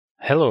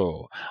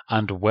Hello,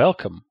 and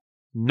welcome,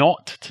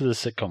 not to the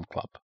Sitcom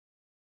Club,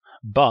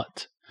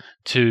 but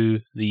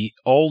to the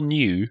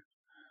all-new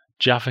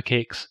Jaffa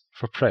Cakes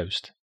for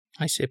Proust.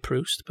 I say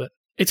Proust, but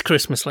it's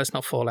Christmas. Let's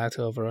not fall out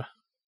over a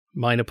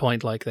minor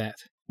point like that.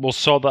 We'll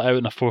sort that out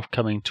in a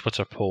forthcoming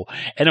Twitter poll.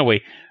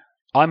 Anyway,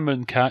 I'm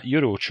Mooncat,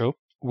 you're Ocho.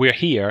 We're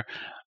here,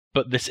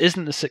 but this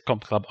isn't the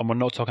Sitcom Club, and we're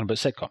not talking about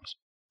sitcoms.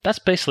 That's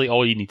basically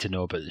all you need to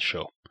know about the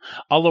show.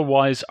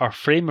 Otherwise, our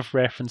frame of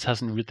reference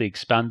hasn't really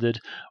expanded.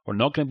 We're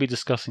not going to be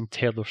discussing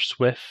Taylor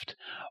Swift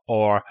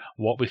or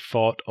what we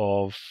thought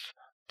of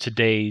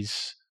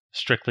today's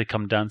Strictly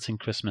Come Dancing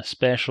Christmas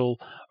special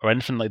or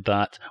anything like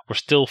that. We're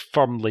still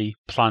firmly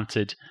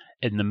planted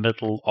in the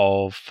middle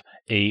of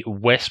a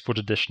Westward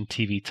Edition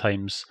TV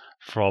Times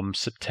from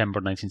September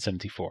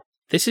 1974.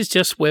 This is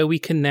just where we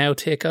can now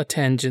take our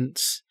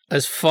tangents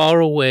as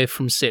far away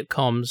from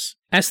sitcoms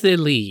as they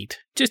lead.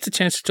 Just a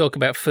chance to talk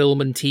about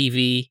film and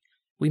TV.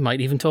 We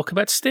might even talk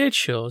about stage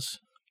shows.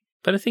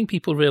 But I think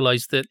people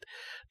realise that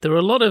there are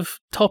a lot of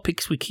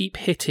topics we keep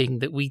hitting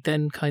that we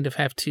then kind of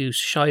have to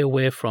shy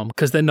away from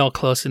because they're not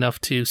close enough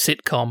to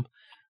sitcom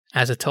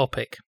as a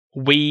topic.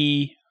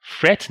 We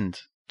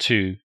threatened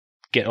to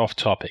get off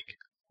topic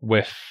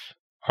with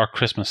our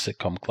Christmas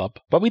Sitcom Club,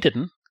 but we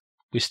didn't.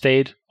 We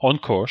stayed on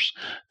course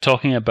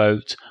talking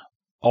about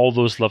all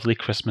those lovely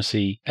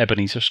Christmassy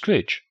Ebenezer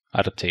Scrooge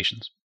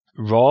adaptations.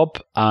 Rob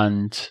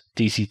and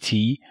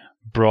DCT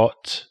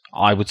brought,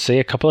 I would say,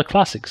 a couple of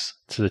classics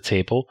to the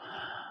table,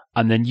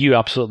 and then you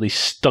absolutely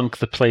stunk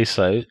the place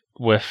out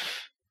with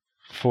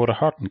For a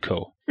Heart and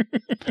Co.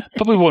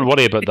 But we won't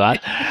worry about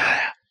that.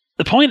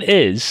 The point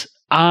is,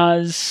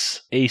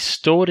 as a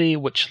story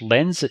which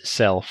lends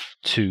itself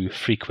to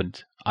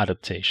frequent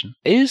adaptation,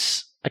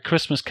 is A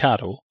Christmas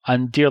Carol,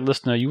 and dear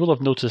listener, you will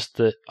have noticed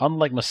that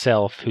unlike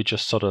myself, who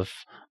just sort of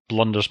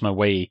blunders my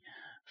way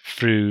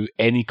through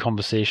any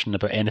conversation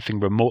about anything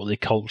remotely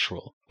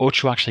cultural,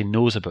 Ocho actually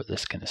knows about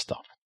this kind of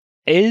stuff.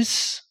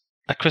 Is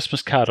A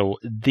Christmas Carol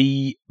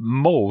the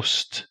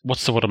most,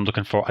 what's the word I'm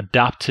looking for,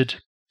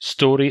 adapted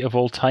story of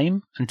all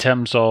time in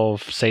terms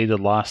of, say, the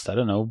last,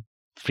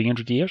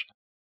 300 years?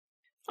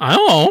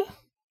 Oh,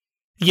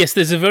 yes,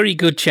 there's a very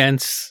good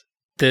chance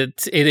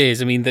that it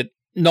is. I mean, that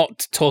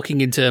not talking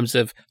in terms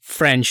of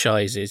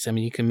franchises. I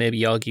mean, you can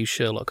maybe argue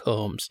Sherlock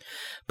Holmes,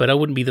 but I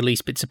wouldn't be the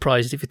least bit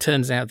surprised if it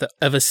turns out that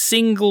of a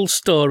single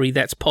story,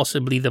 that's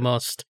possibly the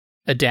most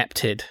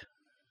adapted.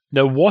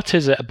 Now, what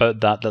is it about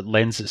that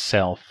lends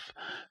itself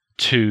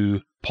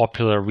to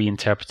popular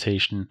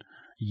reinterpretation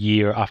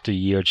year after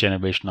year,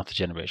 generation after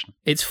generation?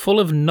 It's full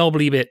of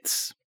knobbly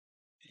bits.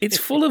 It's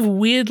full of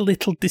weird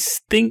little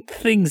distinct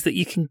things that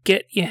you can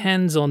get your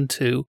hands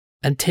onto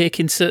and take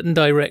in certain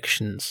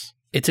directions.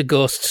 It's a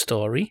ghost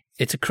story.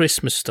 It's a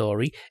Christmas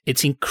story.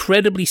 It's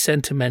incredibly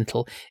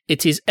sentimental.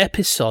 It is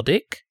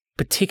episodic,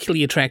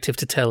 particularly attractive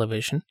to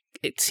television.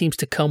 It seems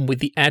to come with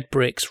the ad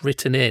breaks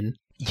written in.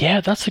 Yeah,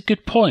 that's a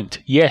good point.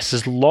 Yes,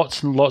 there's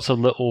lots and lots of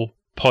little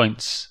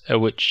points at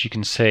which you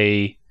can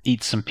say,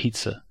 eat some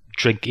pizza,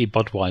 drink a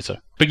Budweiser.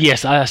 But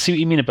yes, I see what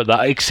you mean about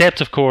that, except,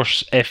 of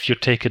course, if you're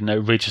taking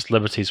outrageous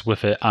liberties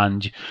with it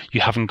and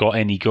you haven't got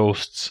any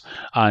ghosts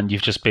and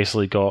you've just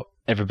basically got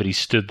everybody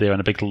stood there in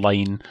a big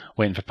line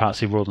waiting for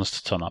Patsy Rollins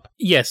to turn up.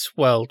 Yes,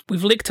 well,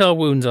 we've licked our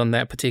wounds on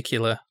that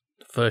particular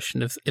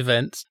version of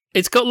events.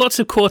 It's got lots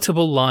of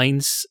quotable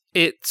lines.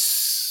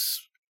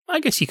 It's,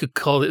 I guess you could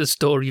call it a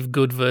story of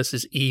good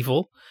versus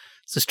evil.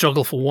 It's a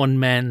struggle for one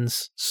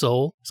man's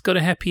soul. It's got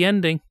a happy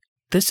ending.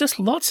 There's just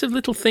lots of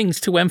little things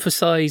to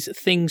emphasize,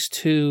 things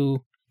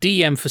to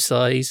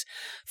de-emphasize,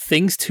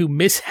 things to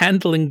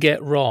mishandle and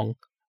get wrong.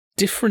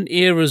 Different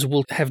eras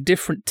will have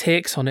different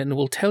takes on it and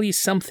will tell you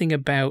something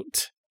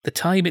about the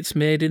time it's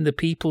made in, the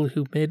people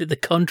who made it, the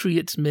country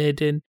it's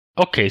made in.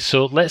 Okay,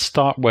 so let's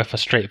start with a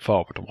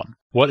straightforward one.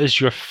 What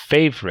is your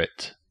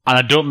favourite? And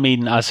I don't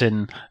mean as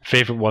in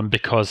favourite one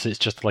because it's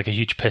just like a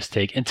huge piss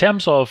take. In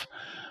terms of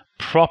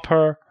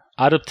proper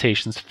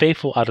adaptations,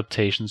 faithful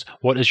adaptations,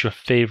 what is your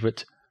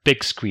favourite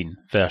big screen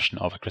version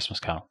of A Christmas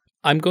Carol?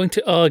 I'm going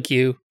to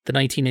argue the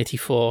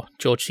 1984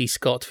 George C.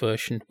 Scott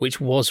version,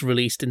 which was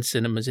released in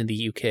cinemas in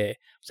the UK.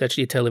 It's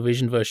actually a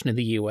television version in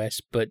the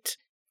US, but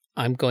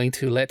I'm going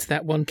to let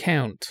that one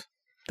count.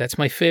 That's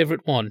my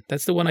favourite one.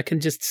 That's the one I can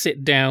just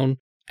sit down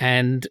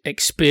and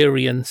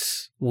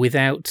experience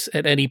without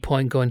at any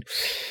point going,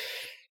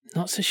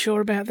 not so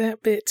sure about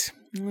that bit.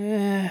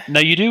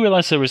 Now, you do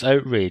realise there was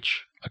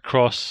outrage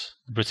across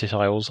the British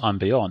Isles and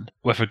beyond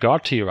with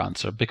regard to your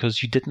answer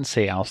because you didn't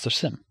say Alistair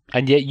Sim.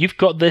 And yet you've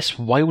got this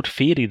wild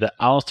theory that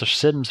Alistair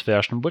Sim's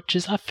version, which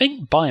is, I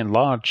think, by and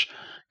large,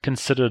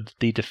 considered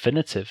the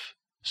definitive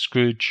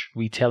Scrooge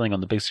retelling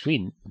on the big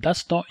screen,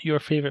 that's not your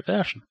favourite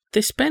version.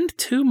 They spend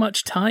too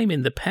much time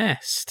in the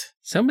past.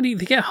 They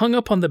get hung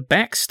up on the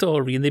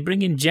backstory and they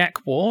bring in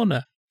Jack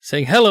Warner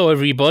saying, hello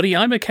everybody,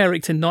 I'm a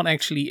character not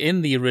actually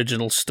in the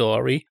original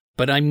story,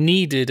 but I'm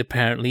needed,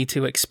 apparently,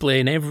 to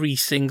explain every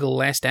single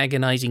last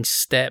agonizing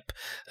step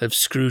of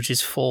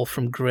Scrooge's fall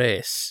from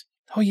grace.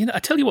 Oh, I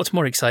tell you what's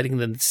more exciting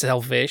than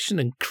salvation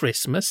and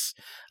Christmas.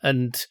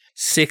 and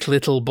sick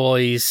little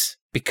boys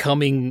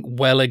becoming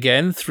well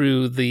again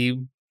through the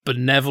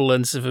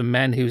benevolence of a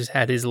man who's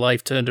had his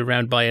life turned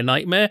around by a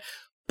nightmare.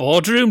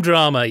 Boardroom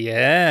drama,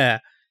 yeah.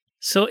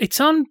 So it's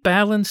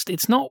unbalanced.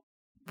 It's not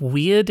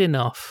weird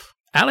enough.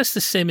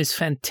 Alistair Sim is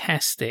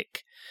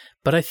fantastic,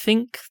 but I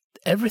think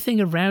everything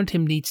around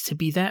him needs to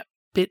be that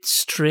bit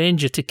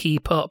stranger to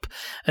keep up.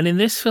 And in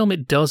this film,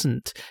 it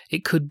doesn't.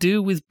 It could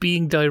do with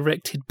being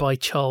directed by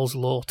Charles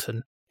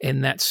Laughton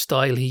in that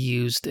style he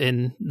used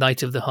in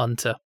Night of the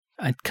Hunter.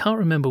 I can't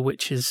remember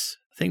which is...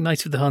 I think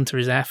Night of the Hunter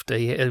is after.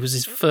 It was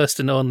his first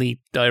and only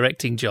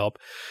directing job.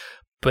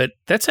 But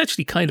that's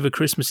actually kind of a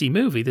Christmassy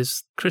movie.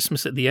 There's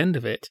Christmas at the end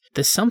of it.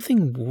 There's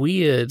something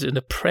weird and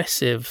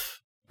oppressive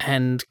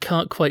and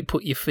can't quite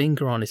put your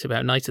finger on it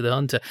about Night of the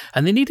Hunter.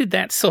 And they needed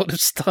that sort of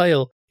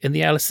style in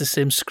the Alistair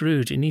Sim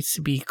Scrooge. It needs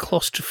to be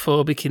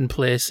claustrophobic in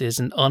places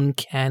and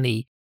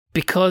uncanny.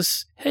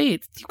 Because, hey,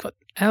 you've got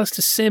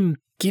Alistair Sim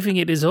giving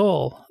it his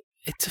all.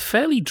 It's a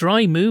fairly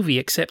dry movie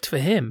except for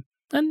him.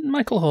 And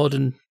Michael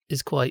Hordern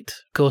is quite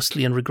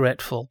ghostly and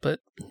regretful, but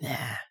nah.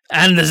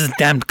 And there's a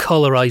damned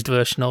colorized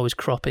version always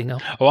cropping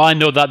up. Oh, I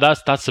know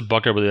that's the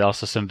bugger with the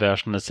Alistair Sim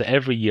version. Is that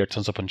every year it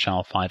turns up on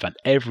Channel 5, and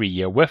every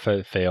year,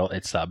 without fail,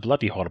 it's that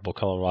bloody horrible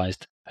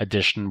colorized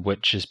edition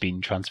which has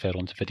been transferred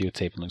onto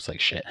videotape and looks like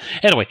shit.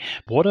 Anyway,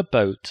 what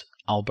about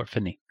Albert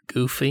Finney?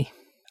 Goofy.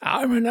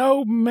 I'm an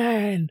old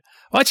man.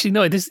 Well, actually,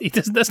 no,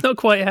 that's not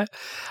quite how...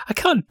 I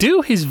can't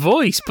do his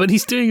voice, but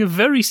he's doing a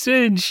very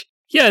strange...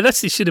 Yeah,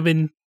 it should have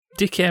been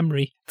Dick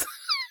Emery.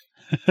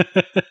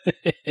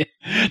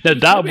 Now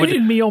that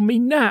would me on me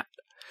nat.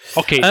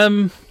 Okay,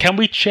 can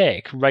we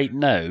check right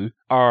now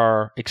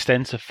our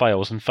extensive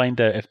files and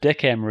find out if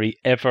Dick Emery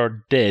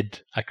ever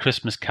did A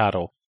Christmas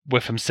Carol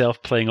with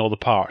himself playing all the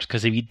parts?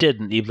 Because if he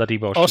didn't, he bloody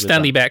well should Or have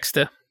Stanley done.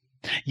 Baxter.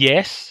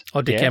 Yes.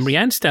 Or Dick yes. Emery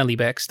and Stanley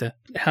Baxter.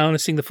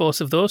 Harnessing the force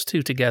of those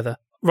two together.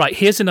 Right,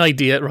 here's an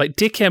idea. Right,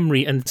 Dick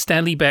Emery and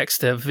Stanley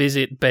Baxter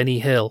visit Benny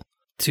Hill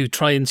to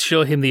try and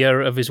show him the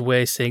error of his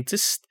ways, saying,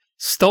 just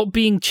stop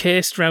being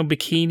chased around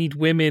bikinied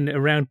women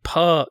around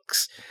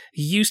parks.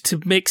 You used to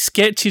make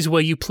sketches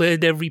where you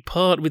played every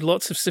part with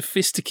lots of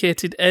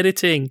sophisticated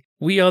editing.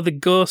 We are the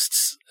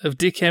ghosts of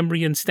Dick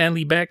Emery and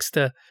Stanley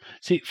Baxter.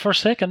 See, for a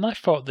second, I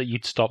thought that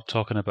you'd stopped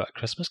talking about A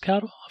Christmas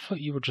Carol. I thought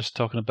you were just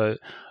talking about...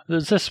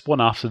 There's this one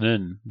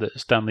afternoon that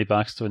Stanley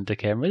Baxter and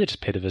Dick Emery, they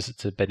just paid a visit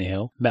to Benny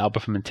Hill, met up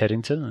with him in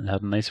Teddington and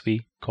had a nice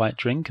wee quiet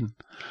drink and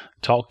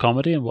talk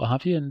comedy and what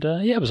have you. And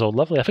yeah, it was all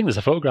lovely. I think there's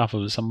a photograph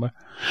of it somewhere.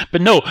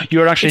 But no, you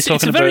were actually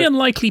talking about... It's a very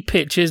unlikely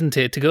pitch, isn't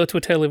it, to go to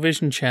a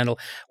television channel.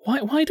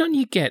 Why don't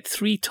you get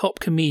 3 top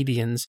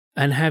comedians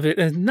and have it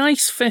a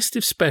nice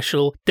festive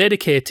special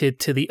dedicated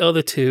to the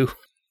other 2,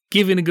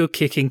 giving a good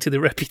kicking to the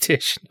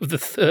reputation of the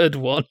third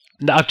one?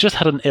 Now, I've just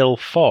had an ill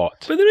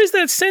thought. But there is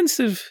that sense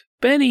of,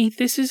 Benny,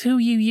 this is who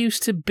you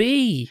used to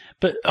be.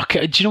 But,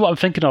 okay, do you know what I'm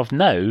thinking of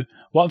now?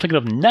 What I'm thinking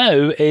of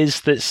now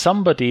is that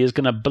somebody is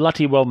going to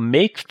bloody well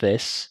make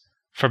this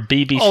for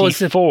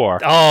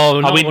BBC4.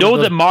 And we know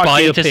that Mark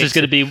Gatiss is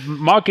going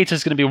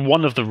to be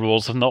one of the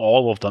roles, if not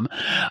all of them.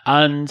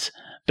 And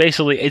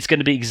basically, it's going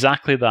to be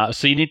exactly that.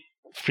 So you need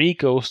 3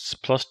 ghosts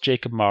plus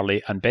Jacob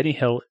Marley and Benny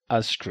Hill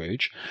as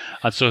Scrooge.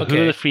 And so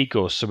who are the 3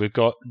 ghosts? So we've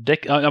got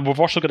Dick, and we've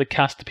also got to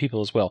cast the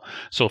people as well.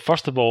 So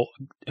first of all,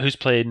 who's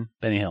playing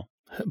Benny Hill?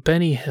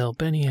 Benny Hill.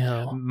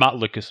 Matt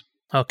Lucas.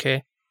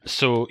 Okay.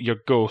 So your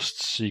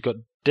ghosts, so you've got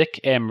Dick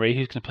Emery.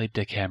 Who's going to play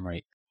Dick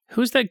Emery?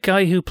 Who's that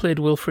guy who played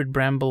Wilfred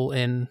Bramble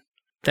in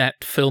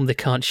that film they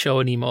can't show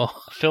anymore?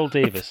 Phil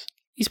Davis.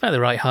 He's about the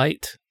right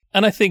height.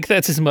 And I think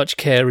that's as much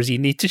care as you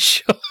need to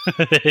show.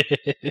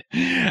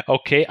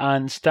 Okay,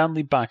 and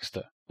Stanley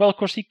Baxter. Well, of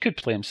course, he could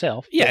play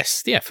himself.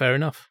 Yes, yeah, fair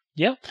enough.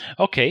 Yeah,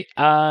 okay,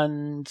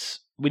 and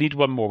we need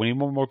one more. We need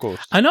one more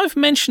ghost. I know I've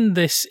mentioned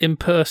this in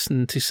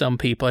person to some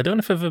people. I don't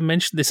know if I've ever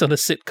mentioned this on a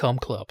sitcom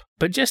club.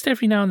 But just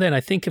every now and then I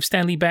think of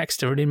Stanley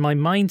Baxter, and in my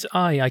mind's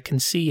eye I can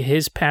see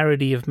his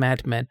parody of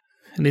Mad Men.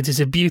 And it is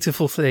a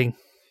beautiful thing.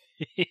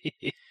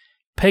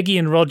 Peggy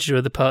and Roger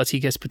are the parts he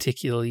gets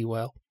particularly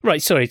well.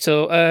 Right, sorry,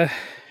 so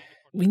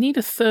we need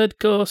a third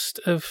ghost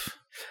of...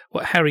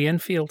 What, Harry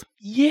Enfield?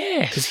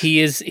 Yes.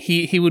 Because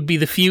he would be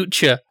the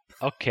future.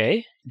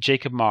 Okay,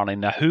 Jacob Marley.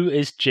 Now, who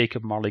is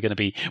Jacob Marley going to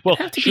be? Well,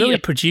 it'd have to be a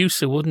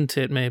producer, wouldn't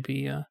it,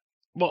 maybe?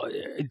 Well,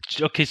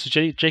 okay, so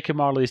Jacob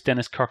Marley is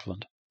Dennis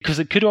Kirkland. Because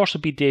it could also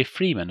be Dave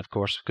Freeman, of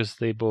course, because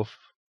they both,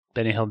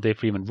 Benny Hill and Dave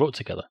Freeman, wrote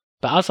together.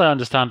 But as I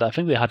understand it, I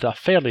think they had a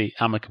fairly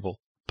amicable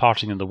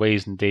parting in the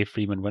ways, and Dave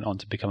Freeman went on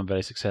to become a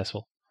very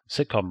successful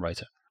sitcom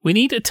writer. We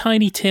need a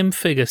Tiny Tim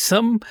figure,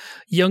 some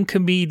young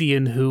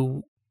comedian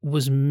who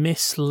was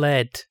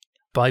misled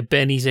by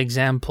Benny's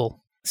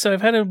example. So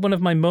I've had one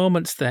of my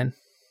moments then.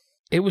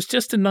 It was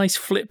just a nice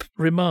flip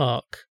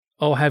remark.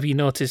 Oh, have you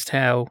noticed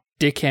how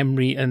Dick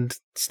Emery and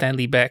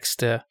Stanley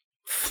Baxter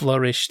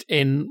flourished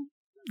in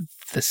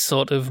the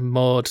sort of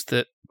mode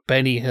that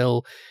Benny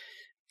Hill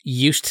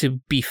used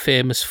to be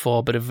famous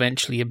for, but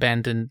eventually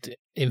abandoned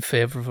in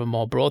favour of a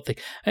more broad thing?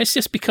 And it's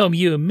just become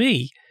you and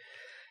me.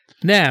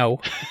 Now,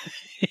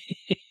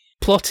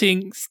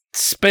 plotting,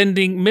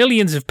 spending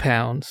millions of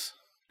pounds,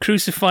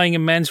 crucifying a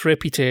man's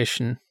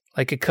reputation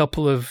like a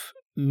couple of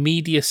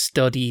media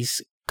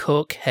studies,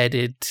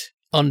 coke-headed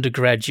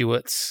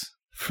undergraduates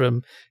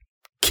from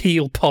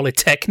Kiel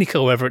Polytechnic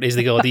or wherever it is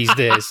they go these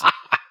days.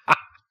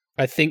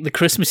 I think the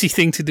Christmassy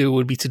thing to do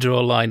would be to draw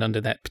a line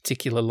under that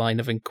particular line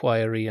of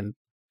inquiry and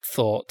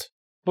thought.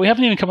 But we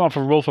haven't even come up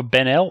with a role for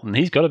Ben Elton.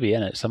 He's got to be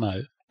in it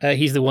somehow.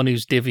 He's the one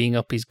who's divvying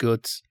up his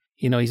goods.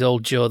 You know, he's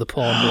old Joe the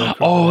pawnbroker.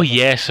 Oh,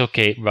 yes.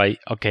 Okay, right.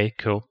 Okay,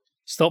 cool.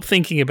 Stop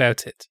thinking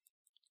about it.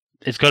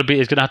 It's going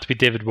to have to be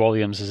David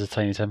Walliams as a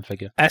Tiny Tim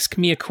figure. Ask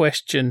me a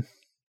question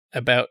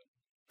about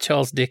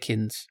Charles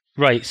Dickens.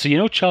 Right, so you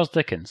know Charles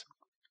Dickens.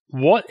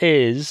 What's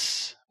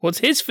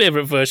his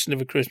favourite version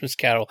of A Christmas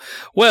Carol?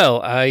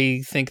 Well,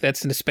 I think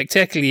that's a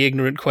spectacularly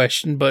ignorant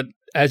question, but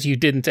as you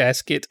didn't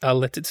ask it, I'll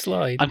let it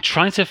slide. I'm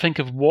trying to think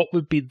of what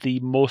would be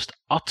the most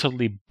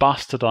utterly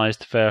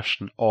bastardized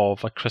version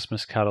of A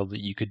Christmas Carol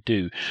that you could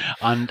do.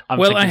 And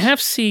I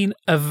have seen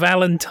A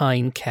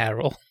Valentine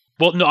Carol.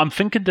 Well, no, I'm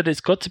thinking that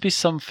it's got to be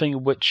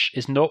something which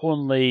is not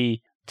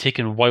only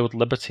taking wild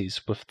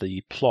liberties with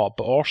the plot,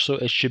 but also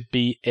it should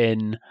be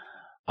in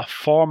a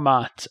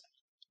format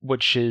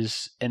which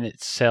is in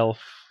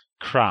itself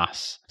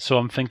crass. So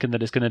I'm thinking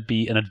that it's going to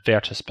be an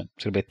advertisement.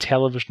 It's going to be a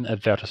television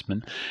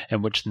advertisement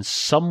in which in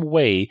some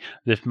way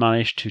they've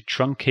managed to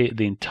truncate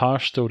the entire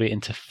story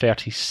into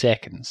 30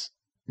 seconds.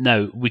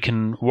 Now, we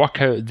can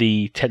work out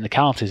the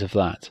technicalities of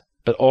that,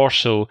 but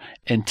also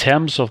in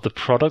terms of the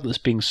product that's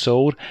being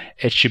sold,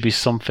 it should be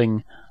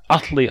something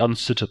utterly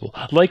unsuitable.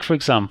 Like, for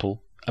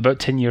example, about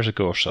 10 years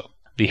ago or so,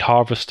 the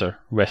Harvester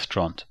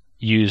restaurant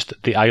used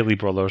the Isley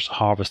Brothers'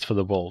 Harvest for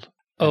the World.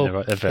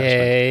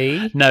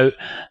 Okay. Now,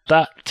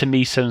 that to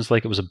me sounds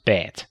like it was a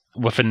bet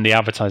within the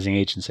advertising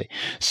agency.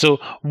 So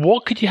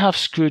what could you have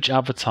Scrooge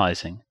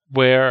advertising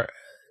where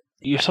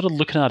you're sort of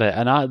looking at it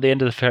and at the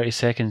end of the 30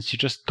 seconds you're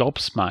just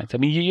gobsmacked? I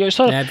mean, you're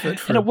sort of, advert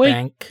for in a way,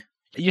 bank.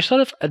 You're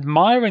sort of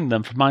admiring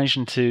them for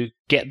managing to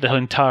get the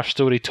entire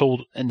story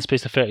told in the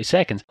space of 30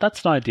 seconds.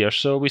 That's an idea.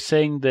 So we're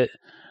saying that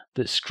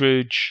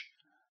Scrooge,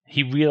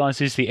 he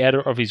realizes the error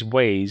of his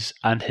ways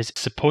and his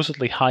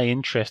supposedly high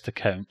interest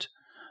account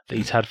that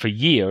he's had for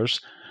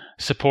years,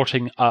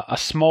 supporting a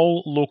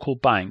small local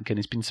bank, and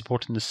he's been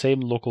supporting the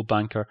same local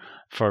banker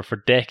for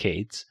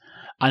decades,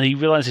 and he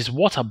realizes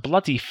what a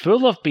bloody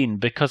fool I've been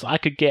because I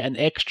could get an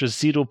extra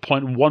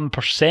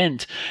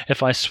 0.1%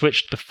 if I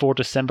switched before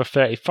December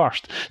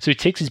 31st. So he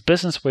takes his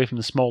business away from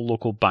the small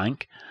local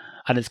bank,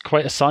 and it's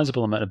quite a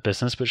sizable amount of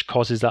business, which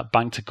causes that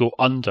bank to go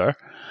under,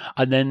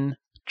 and then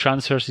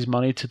transfers his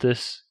money to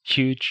this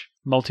huge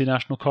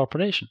multinational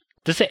corporation.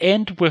 Does it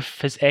end with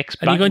his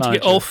ex-bank And you're going manager?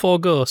 to get all four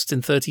ghosts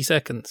in 30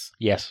 seconds?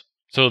 Yes.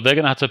 So they're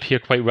going to have to appear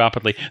quite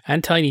rapidly.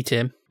 And Tiny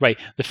Tim. Right.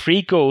 The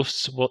three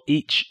ghosts will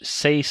each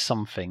say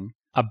something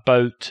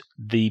about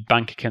the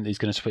bank account that he's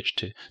going to switch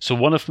to. So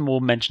one of them will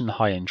mention the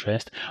high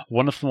interest,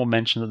 one of them will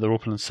mention that they're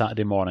open on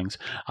Saturday mornings,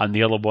 and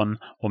the other one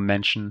will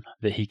mention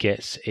that he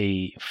gets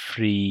a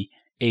free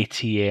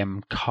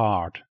ATM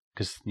card,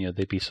 because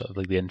they'd be sort of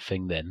like the end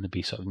thing then, they'd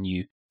be sort of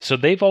new. So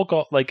they've all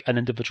got like an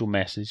individual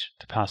message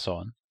to pass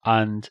on,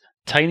 and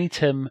Tiny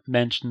Tim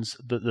mentions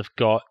that they've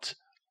got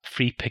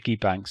free piggy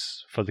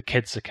banks for the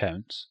kids'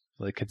 accounts,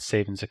 the kids'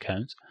 savings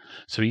accounts.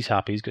 So he's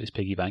happy, he's got his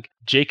piggy bank.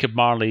 Jacob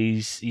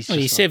Marley's... When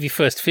you save your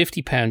first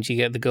 £50, you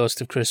get the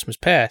Ghost of Christmas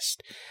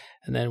Past.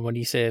 And then when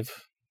you save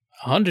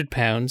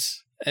 £100,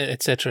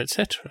 etc.,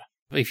 etc.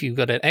 If you've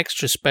got an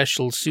extra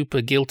special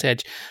super Gilt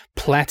Edge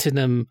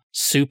Platinum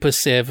Super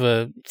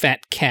Saver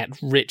Fat Cat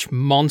Rich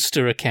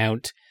Monster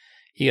account,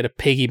 you get a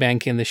piggy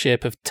bank in the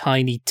shape of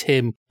Tiny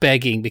Tim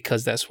begging,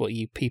 because that's what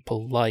you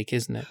people like,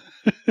 isn't it?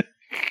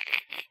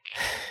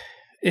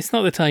 It's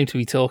not the time to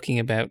be talking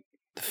about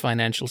the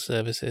financial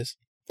services.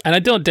 And I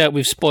don't doubt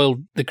we've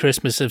spoiled the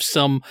Christmas of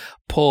some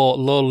poor,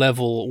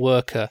 low-level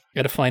worker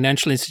at a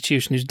financial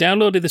institution who's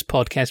downloaded this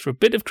podcast for a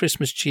bit of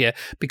Christmas cheer,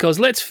 because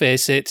let's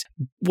face it,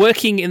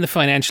 working in the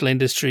financial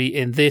industry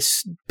in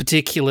this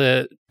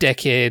particular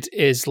decade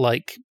is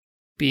like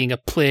being a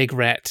plague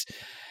rat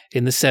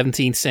in the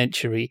 17th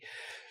century.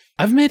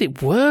 I've made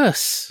it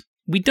worse.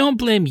 We don't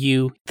blame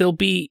you. There'll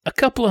be a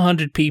couple of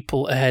hundred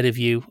people ahead of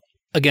you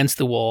against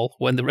the wall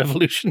when the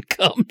revolution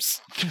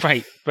comes.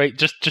 Right.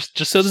 Just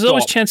so there's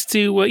always a chance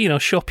to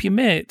shop your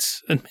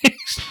mates and make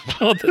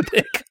sure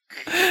that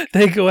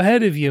they go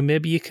ahead of you.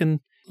 Maybe you can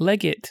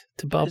leg it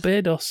to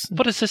Barbados.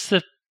 What is this,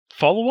 the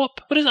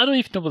follow-up? I don't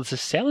even know what this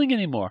is selling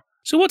anymore.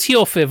 So what's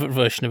your favourite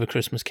version of A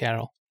Christmas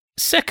Carol?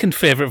 Second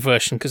favourite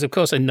version, because of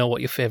course I know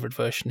what your favourite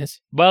version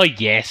is. Well,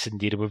 yes,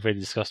 indeed. We've already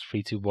discussed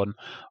 3, 2, 1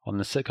 on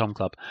the Sitcom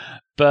Club.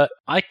 But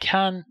I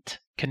can't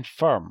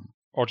confirm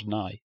or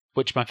deny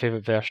which my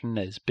favourite version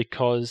is,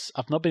 because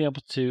I've not been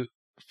able to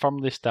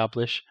firmly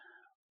establish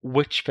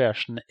which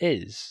version it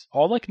is.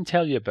 All I can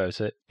tell you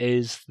about it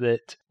is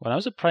that when I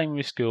was at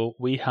primary school,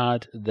 we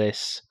had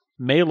this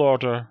mail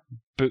order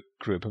book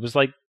group. It was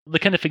like The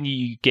kind of thing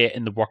you get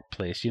in the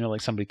workplace,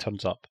 like somebody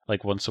turns up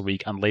like once a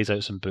week and lays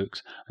out some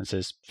books and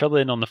says, fill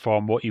in on the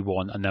form what you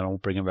want, and then I'll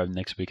bring them around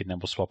next week and then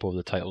we'll swap over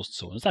the titles and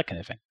so on. It's that kind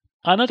of thing.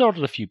 And I'd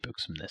ordered a few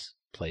books from this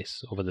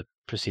place over the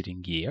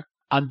preceding year.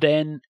 And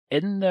then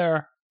in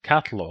their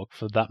catalogue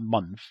for that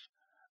month,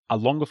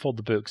 along with all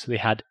the books, they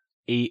had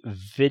a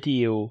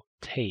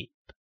videotape.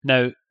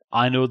 Now,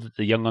 I know that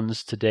the young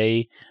ones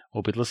today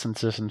will be listening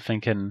to this and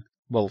thinking,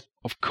 well,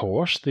 of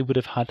course, they would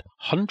have had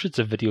hundreds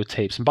of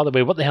videotapes. And by the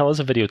way, what the hell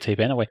is a videotape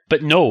anyway?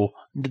 But no,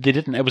 they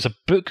didn't. It was a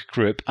book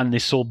group and they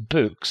sold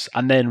books.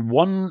 And then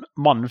one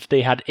month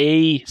they had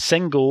a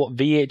single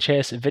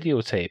VHS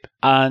videotape.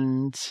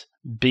 And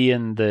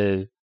being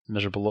the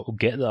miserable little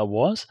git that I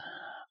was,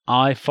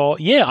 I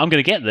thought, yeah, I'm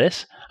going to get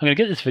this. I'm going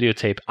to get this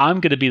videotape. I'm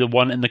going to be the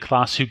one in the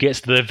class who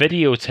gets the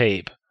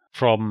videotape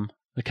from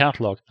the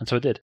catalogue. And so I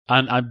did.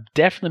 And I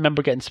definitely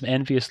remember getting some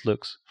envious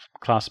looks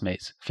from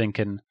classmates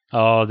thinking,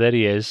 oh, there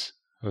he is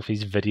with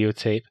his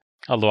videotape.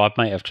 Although I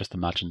might have just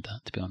imagined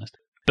that, to be honest.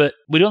 But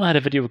we'd only had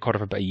a video recorder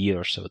for about a year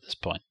or so at this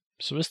point.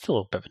 So it was still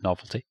a bit of a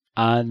novelty.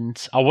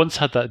 And I once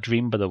had that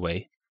dream, by the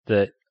way,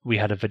 that we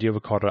had a video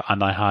recorder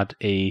and I had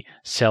a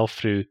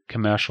sell-through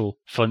commercial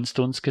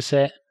Flintstones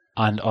cassette.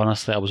 And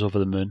honestly, I was over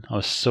the moon. I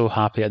was so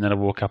happy. And then I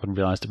woke up and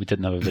realised that we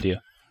didn't have a video.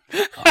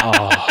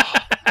 Oh,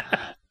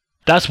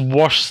 that's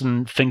worse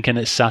than thinking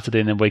it's Saturday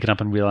and then waking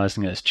up and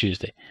realising it's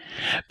Tuesday.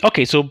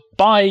 Okay, so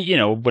by,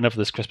 whenever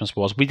this Christmas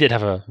was, we did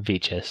have a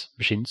VHS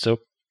machine. So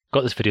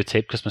got this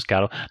videotape, Christmas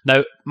Carol.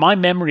 Now, my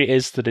memory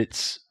is that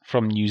it's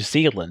from New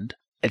Zealand.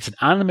 It's an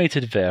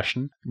animated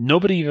version.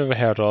 Nobody you've ever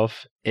heard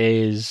of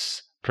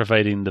is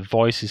providing the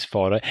voices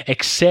for it,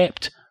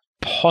 except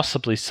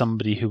possibly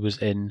somebody who was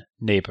in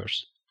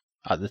Neighbours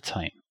at the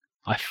time.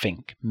 I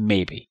think,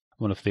 maybe,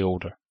 one of the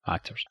older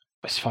actors.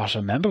 As far as I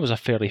remember, it was a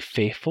fairly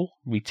faithful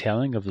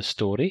retelling of the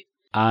story,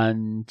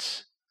 and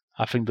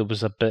I think there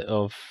was a bit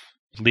of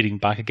leading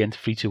back again to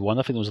 3-2-1. I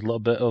think there was a little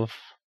bit of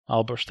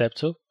Albert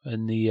Steptoe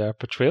in the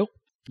portrayal.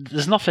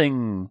 There's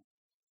nothing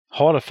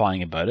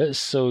horrifying about it,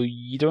 so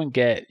you don't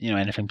get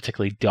anything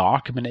particularly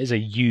dark. I mean, it is a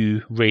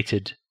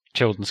U-rated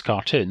children's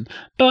cartoon,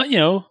 but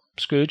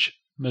Scrooge,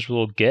 miserable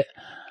old git,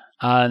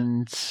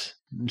 and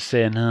I'm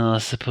saying, I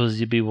suppose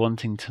you'd be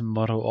wanting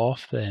tomorrow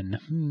off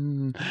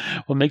then.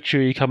 Well, make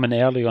sure you come in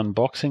early on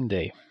Boxing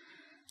Day.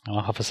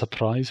 I'll have a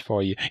surprise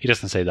for you. He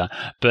doesn't say that,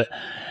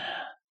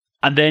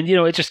 and then,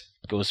 it just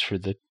goes through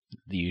the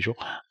usual,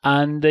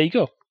 and there you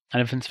go, and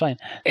everything's fine.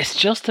 It's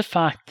just the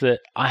fact that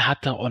I had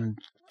that on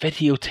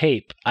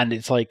videotape, and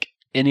it's like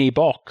in a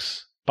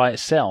box by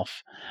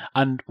itself,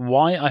 and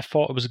why I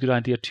thought it was a good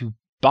idea to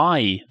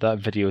buy that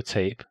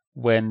videotape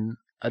when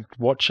I'd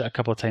watch it a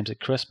couple of times at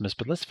Christmas,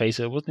 but let's face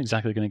it, it wasn't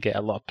exactly going to get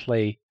a lot of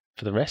play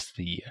for the rest of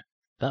the year.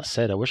 That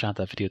said, I wish I had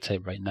that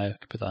videotape right now. I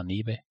could put that on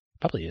eBay.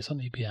 Probably is on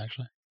eBay,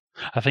 actually.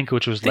 I think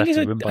which was left in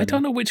the room by now. I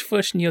don't know which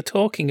version you're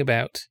talking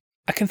about.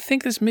 I can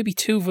think there's maybe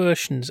two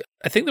versions.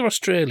 I think they're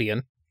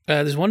Australian.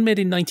 There's one made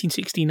in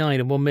 1969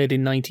 and one made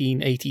in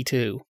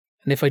 1982.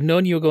 And if I'd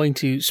known you were going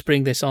to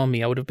spring this on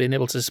me, I would have been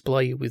able to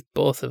supply you with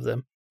both of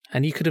them.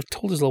 And you could have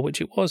told us all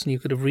which it was, and you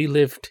could have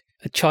relived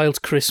a child's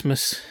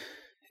Christmas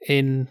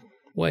in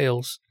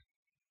Wales.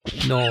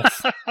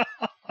 North.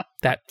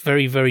 That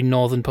very, very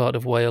northern part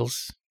of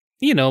Wales.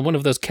 One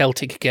of those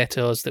Celtic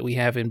ghettos that we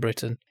have in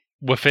Britain.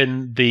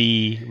 Within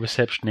the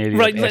reception area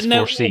right, of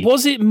S4C. Now,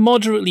 was it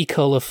moderately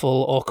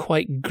colourful or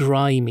quite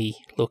grimy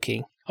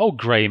looking? Oh,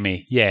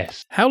 grimy,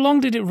 yes. How long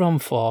did it run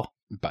for?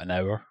 About an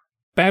hour.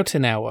 About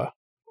an hour.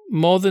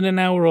 More than an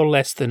hour or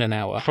less than an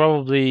hour?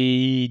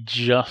 Probably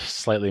just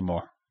slightly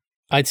more.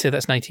 I'd say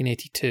that's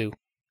 1982.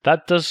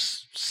 That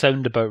does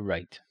sound about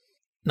right.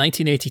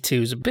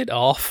 1982 is a bit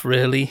off,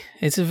 really.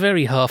 It's a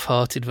very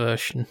half-hearted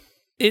version.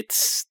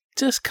 It's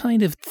just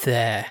kind of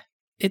there.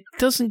 It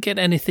doesn't get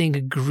anything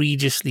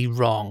egregiously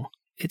wrong.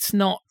 It's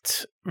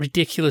not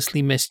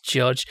ridiculously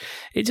misjudged.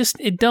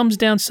 It dumbs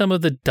down some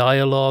of the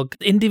dialogue.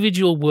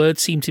 Individual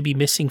words seem to be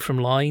missing from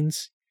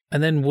lines.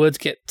 And then words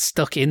get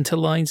stuck into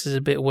lines. There's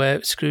a bit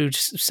where Scrooge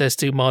says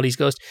to Marley's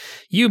ghost,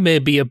 "You may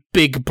be a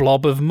big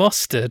blob of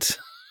mustard."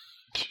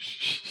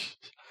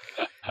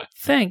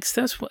 Thanks.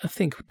 That's what I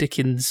think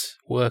Dickens'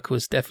 work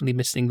was definitely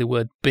missing the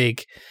word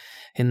big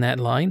in that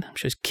line. I'm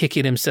sure he's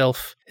kicking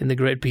himself in the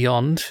great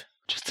beyond.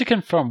 Just to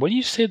confirm, when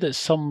you say that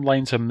some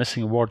lines are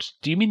missing words,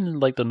 do you mean in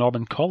like the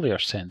Norman Collier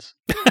sense?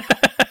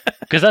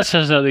 Because that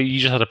says that you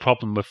just had a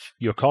problem with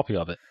your copy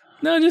of it.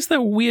 No, just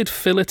that weird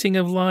filleting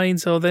of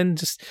lines, or then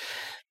just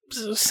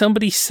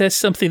somebody says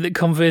something that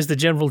conveys the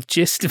general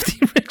gist of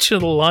the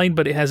original line,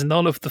 but it has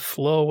none of the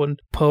flow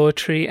and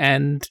poetry.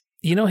 And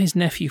his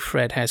nephew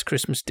Fred has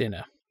Christmas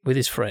dinner with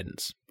his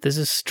friends. There's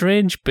a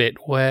strange bit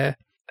where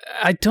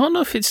I don't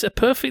know if it's a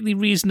perfectly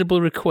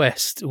reasonable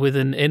request with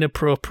an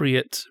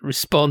inappropriate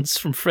response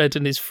from Fred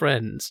and his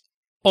friends,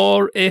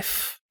 or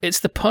if it's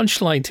the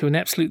punchline to an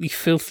absolutely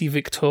filthy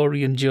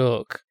Victorian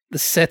joke, the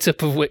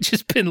setup of which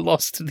has been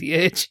lost to the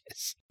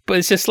ages. But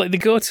it's just like they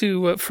go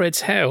to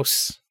Fred's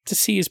house to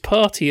see his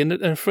party, and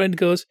a friend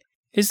goes,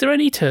 "Is there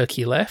any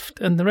turkey left?"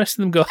 And the rest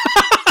of them go,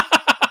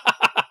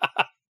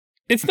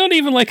 It's not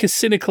even like a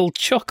cynical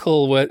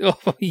chuckle where,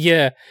 oh,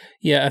 yeah,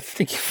 I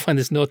think you find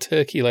there's no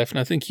turkey left, and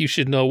I think you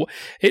should know.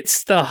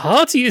 It's the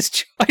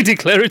heartiest, I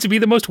declare it to be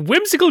the most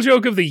whimsical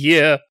joke of the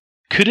year.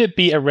 Could it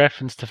be a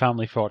reference to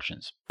Family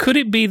Fortunes? Could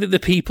it be that the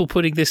people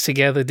putting this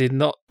together did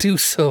not do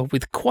so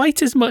with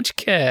quite as much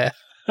care?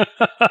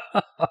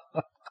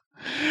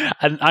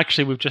 And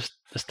actually, we've just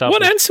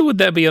established... What answer would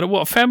that be on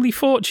what Family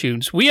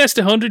Fortunes? We asked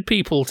 100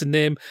 people to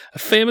name a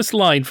famous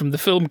line from the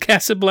film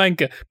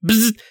Casablanca.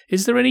 Bzz,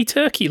 is there any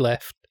turkey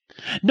left?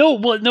 No,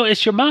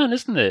 it's your man,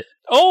 isn't it?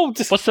 Oh,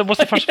 what's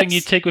the first thing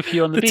you take with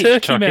you on the beach?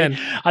 Turkey man.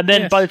 And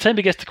then by the time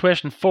he gets to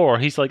question 4,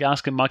 he's like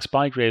asking Max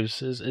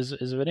Bygraves,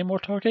 is there any more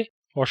turkey?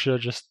 Or should I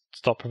just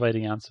stop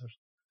providing answers?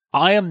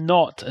 I am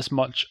not as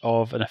much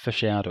of an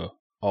aficionado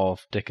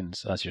of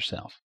Dickens as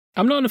yourself.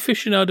 I'm not an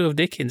aficionado of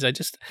Dickens.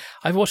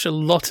 I've watched a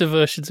lot of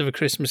versions of A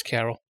Christmas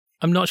Carol.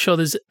 I'm not sure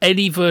there's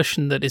any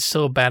version that is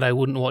so bad I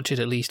wouldn't watch it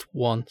at least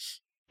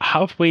once.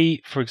 Have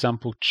we, for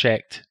example,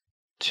 checked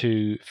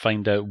to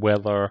find out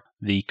whether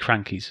the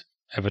Crankies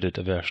ever did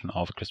a version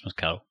of A Christmas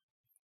Carol?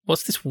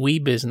 What's this wee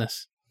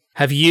business?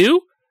 Have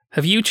you?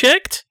 Have you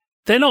checked?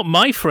 They're not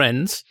my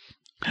friends.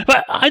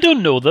 But I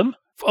don't know them.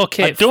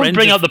 Okay, don't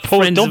bring up the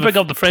post. Don't bring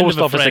up the post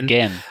office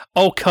again.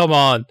 Oh, come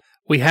on.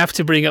 We have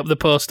to bring up the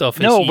post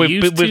office. No,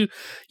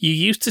 you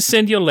used to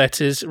send your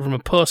letters from a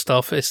post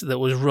office that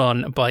was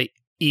run by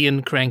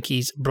Ian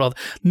Cranky's brother.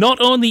 Not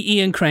only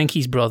Ian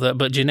Cranky's brother,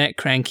 but Jeanette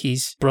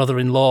Cranky's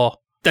brother-in-law.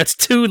 That's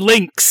 2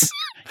 links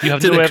you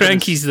have to no the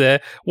evidence. Crankies there.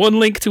 1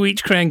 link to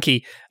each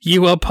Cranky.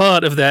 You are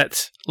part of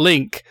that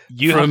link.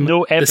 You from have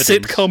no evidence. The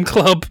sitcom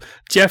club,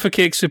 Jaffa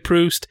Cakes for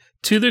Proust,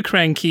 to the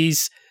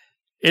Crankies.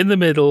 In the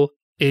middle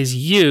is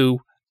you,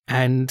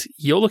 and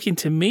you're looking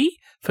to me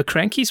for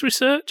Cranky's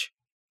research?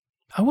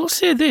 I will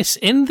say this,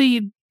 in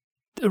the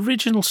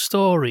original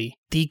story,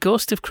 the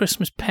Ghost of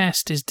Christmas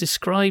Past is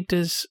described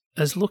as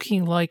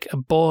looking like a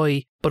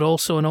boy, but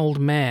also an old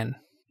man.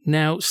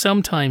 Now,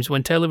 sometimes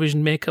when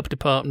television makeup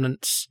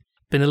departments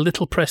been a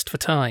little pressed for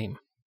time,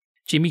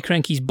 Jimmy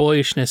Cranky's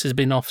boyishness has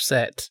been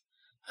offset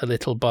a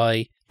little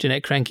by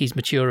Jeanette Cranky's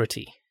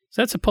maturity.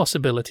 So that's a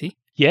possibility.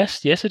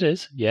 Yes, it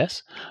is.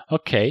 Yes.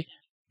 Okay.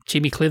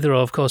 Jimmy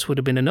Clitheroe, of course, would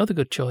have been another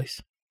good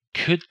choice.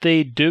 Could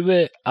they do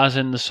it as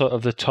in the sort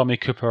of the Tommy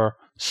Cooper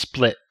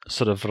split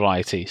sort of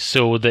variety,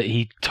 so that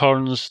he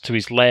turns to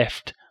his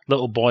left,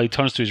 little boy,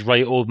 turns to his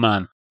right, old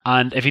man,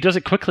 and if he does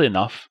it quickly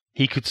enough,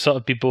 he could sort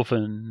of be both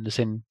in the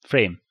same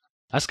frame?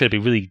 That's going to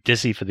be really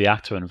dizzy for the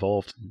actor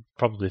involved, and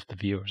probably for the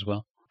viewer as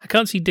well. I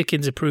can't see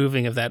Dickens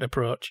approving of that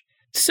approach.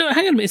 So,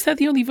 hang on a minute, is that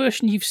the only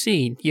version you've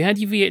seen? You had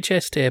your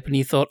VHS tape and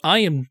you thought, I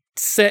am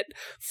set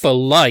for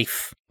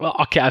life. Well,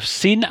 okay, I've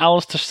seen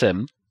Alistair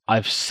Sim.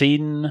 I've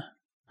seen...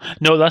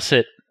 No, that's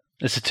it.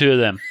 It's the 2 of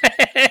them.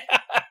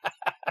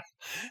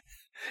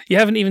 You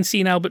haven't even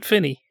seen Albert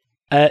Finney?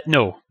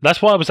 No. That's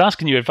why I was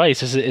asking you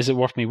advice. Is it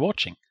worth me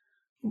watching?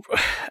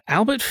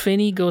 Albert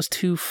Finney goes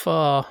too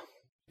far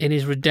in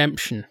his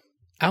redemption.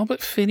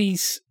 Albert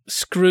Finney's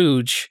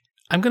Scrooge,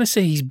 I'm going to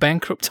say he's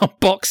bankrupt on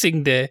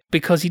Boxing Day,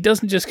 because he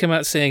doesn't just come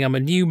out saying, I'm a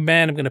new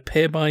man, I'm going to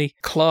pay my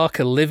clerk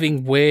a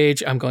living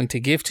wage, I'm going to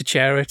give to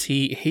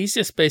charity. He's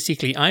just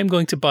basically, I'm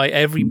going to buy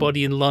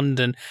everybody in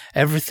London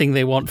everything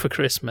they want for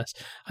Christmas.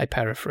 I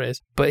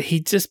paraphrase. But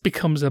he just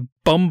becomes a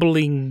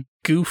bumbling,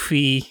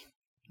 goofy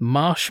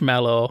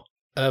marshmallow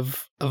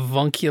of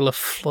avuncular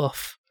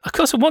fluff. Of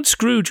course, I want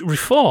Scrooge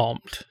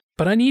reformed,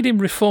 but I need him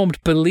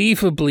reformed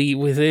believably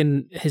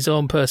within his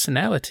own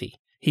personality.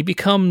 He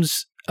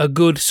becomes a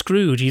good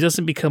Scrooge. He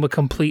doesn't become a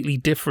completely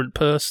different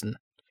person.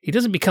 He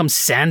doesn't become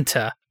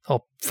Santa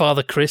or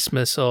Father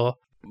Christmas or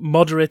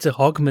Moderator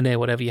Hogmanay,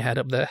 whatever you had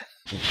up there.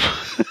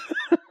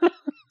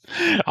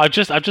 I've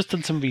just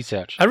done some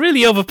research. I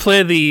really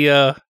overplay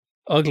the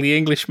ugly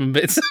Englishman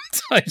bit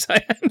sometimes.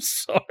 I am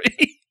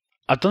sorry.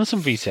 I've done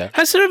some research.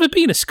 Has there ever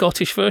been a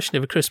Scottish version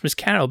of A Christmas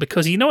Carol?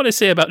 Because you know what I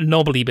say about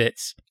knobbly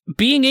bits.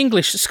 Being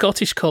English,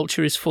 Scottish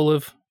culture is full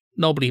of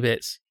knobbly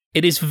bits.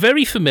 It is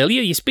very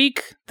familiar. You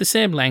speak the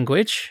same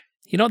language.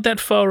 You're not that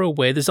far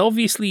away. There's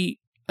obviously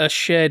a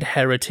shared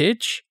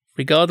heritage,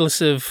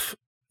 regardless of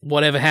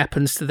whatever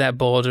happens to that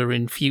border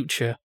in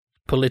future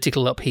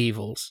political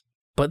upheavals.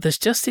 But there's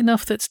just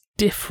enough that's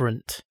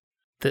different,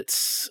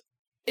 that's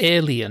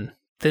alien,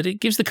 that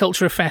it gives the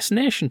culture a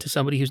fascination to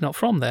somebody who's not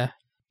from there.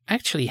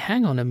 Actually,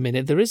 hang on a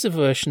minute. There is a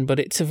version, but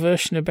it's a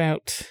version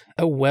about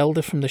a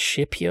welder from the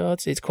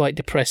shipyards. It's quite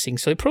depressing,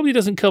 so it probably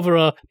doesn't cover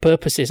our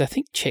purposes. I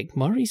think Chick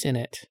Murray's in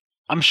it.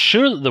 I'm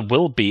sure that there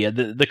will be.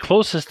 The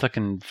closest I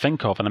can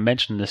think of, and I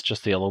mentioned this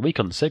just the other week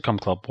on the Sitcom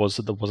Club, was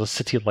that there was a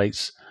City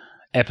Lights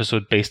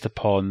episode based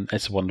upon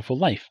It's a Wonderful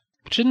Life,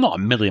 which is not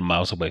a million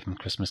miles away from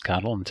Christmas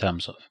Carol in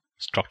terms of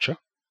structure.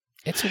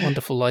 It's a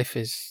Wonderful Life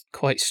is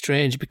quite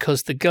strange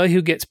because the guy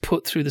who gets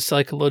put through the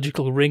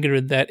psychological ringer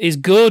in that is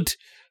good.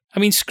 I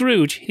mean,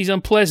 Scrooge, he's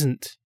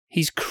unpleasant,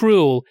 he's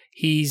cruel,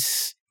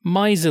 he's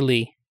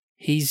miserly,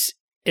 he's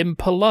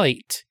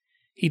impolite,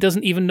 he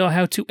doesn't even know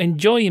how to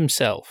enjoy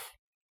himself.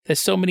 There's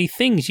so many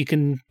things you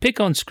can pick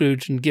on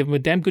Scrooge and give him a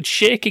damn good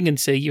shaking and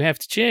say you have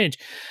to change.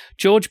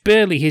 George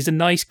Bailey, he's a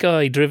nice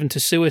guy driven to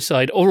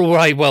suicide. All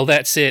right, well,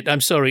 that's it.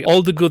 I'm sorry.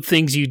 All the good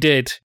things you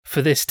did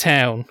for this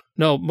town.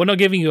 No, we're not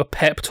giving you a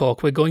pep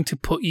talk. We're going to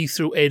put you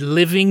through a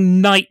living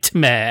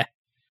nightmare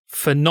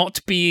for not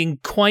being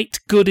quite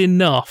good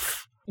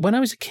enough. When I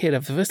was a kid,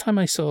 the first time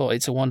I saw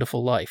It's a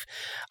Wonderful Life,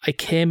 I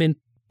came in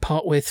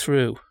partway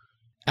through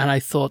and I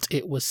thought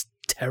it was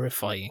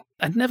terrifying.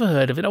 I'd never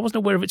heard of it. I wasn't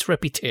aware of its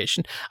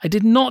reputation. I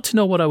did not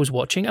know what I was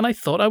watching, and I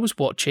thought I was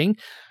watching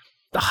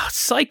a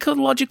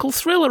psychological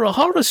thriller, a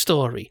horror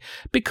story,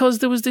 because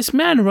there was this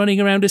man running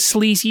around a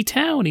sleazy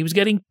town. He was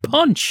getting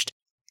punched.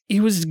 He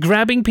was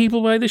grabbing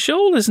people by the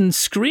shoulders and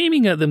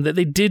screaming at them that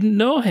they didn't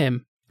know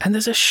him. And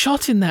there's a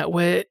shot in that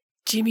where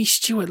Jimmy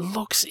Stewart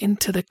looks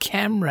into the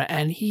camera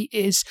and he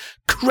is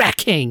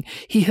cracking.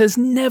 He has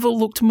never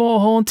looked more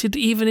haunted,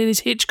 even in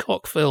his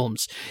Hitchcock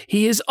films.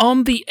 He is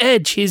on the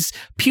edge. His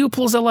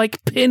pupils are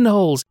like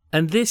pinholes.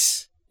 And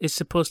this is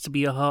supposed to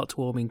be a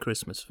heartwarming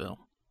Christmas film.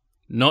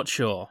 Not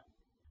sure.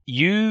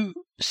 You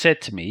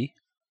said to me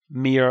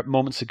mere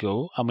moments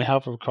ago, and we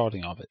have a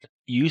recording of it,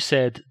 you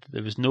said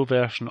there was no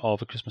version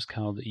of A Christmas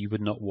Carol that you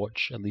would not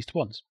watch at least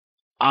once.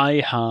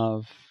 I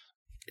have...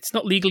 It's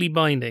not legally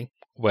binding.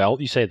 Well,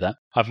 you say that.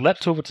 I've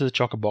leapt over to the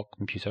Chock-a-Block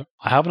computer.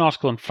 I have an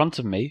article in front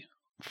of me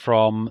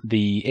from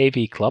the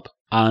AV Club,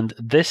 and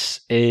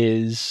this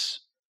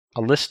is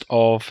a list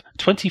of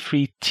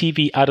 23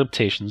 TV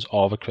adaptations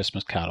of A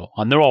Christmas Carol,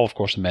 and they're all, of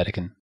course,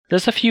 American.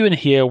 There's a few in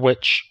here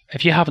which,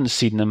 if you haven't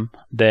seen them,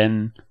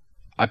 then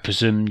I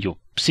presume you'll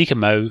seek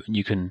them out, and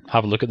you can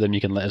have a look at them,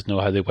 you can let us know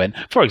how they went.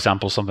 For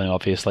example, something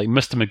obvious like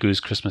Mr.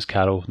 Magoo's Christmas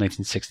Carol,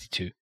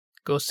 1962.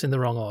 Ghosts in the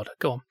wrong order.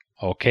 Go on.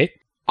 Okay.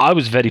 I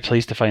was very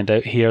pleased to find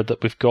out here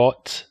that we've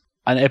got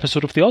an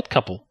episode of The Odd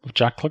Couple with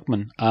Jack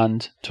Klugman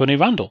and Tony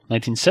Randall,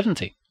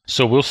 1970.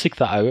 So we'll seek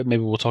that out.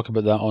 Maybe we'll talk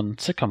about that on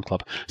Sitcom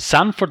Club.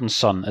 Sanford and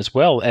Son as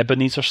well,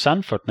 Ebenezer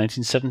Sanford,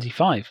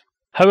 1975.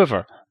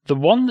 However, the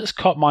one that's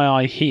caught my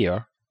eye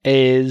here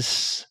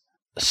is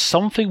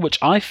something which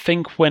I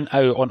think went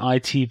out on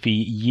ITV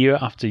year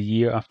after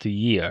year after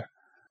year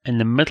in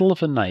the middle of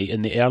the night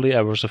in the early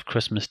hours of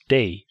Christmas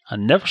Day. I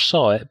never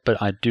saw it,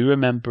 but I do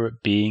remember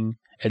it being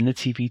in the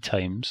TV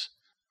Times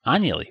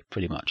annually,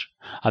 pretty much.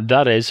 And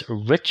that is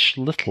Rich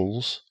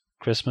Little's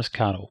Christmas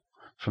Carol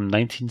from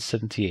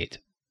 1978.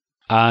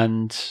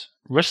 And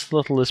Rich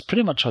Little is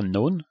pretty much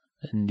unknown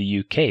in the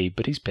UK,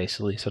 but he's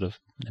basically sort of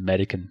an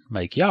American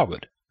Mike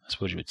Yarwood, I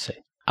suppose you would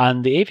say.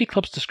 And the AV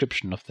Club's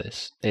description of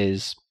this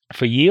is,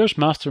 for years,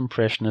 master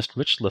impressionist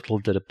Rich Little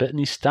did a bit in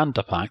his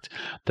stand-up act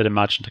that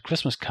imagined a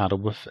Christmas Carol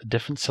with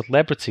different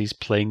celebrities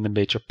playing the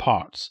major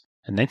parts.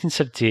 In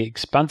 1978,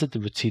 expanded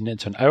the routine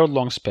into an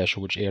hour-long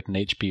special which aired on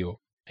HBO.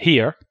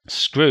 Here,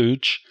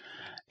 Scrooge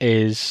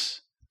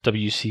is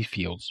W.C.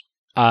 Fields,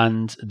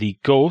 and the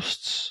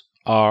ghosts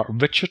are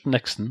Richard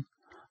Nixon,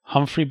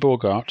 Humphrey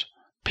Bogart,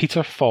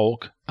 Peter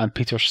Falk, and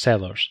Peter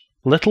Sellers.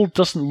 Little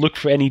doesn't look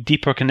for any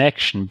deeper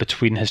connection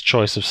between his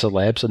choice of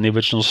celebs and the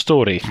original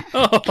story.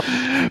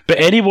 But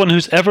anyone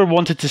who's ever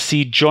wanted to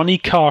see Johnny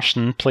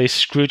Carson play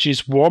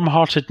Scrooge's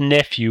warm-hearted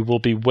nephew will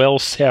be well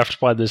served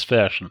by this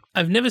version.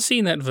 I've never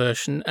seen that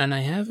version, and I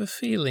have a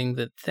feeling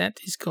that that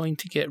is going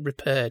to get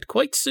repaired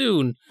quite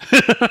soon.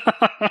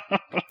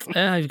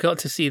 I've got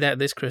to see that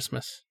this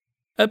Christmas.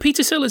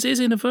 Peter Sellers is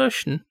in a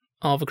version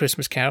of A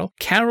Christmas Carol,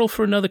 Carol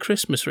for Another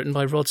Christmas, written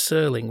by Rod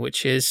Serling,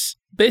 which is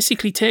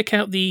basically take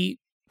out the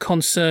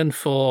concern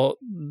for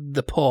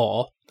the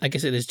poor. I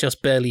guess it is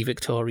just barely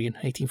Victorian,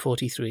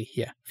 1843,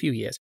 yeah, a few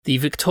years. The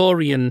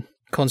Victorian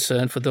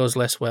concern for those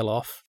less well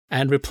off,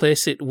 and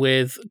replace it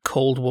with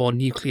Cold War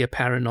nuclear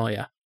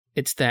paranoia.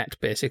 It's that,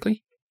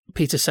 basically.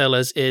 Peter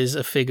Sellers is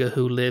a figure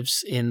who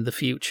lives in the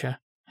future.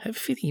 I have a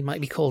feeling he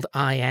might be called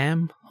I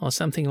Am, or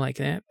something like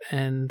that,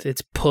 and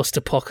it's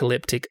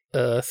post-apocalyptic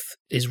Earth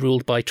is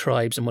ruled by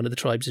tribes, and one of the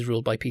tribes is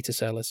ruled by Peter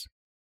Sellers.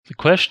 The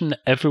question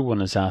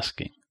everyone is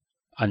asking,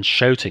 and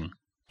shouting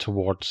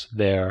towards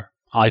their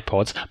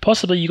iPods.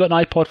 Possibly you got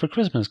an iPod for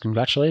Christmas,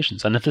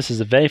 congratulations. And if this is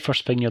the very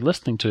first thing you're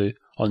listening to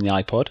on the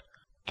iPod,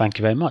 thank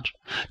you very much.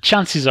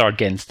 Chances are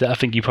against it, I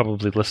think you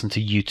probably listened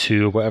to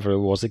U2 or whatever it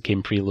was that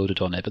came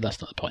preloaded on it, but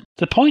that's not the point.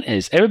 The point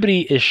is,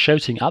 everybody is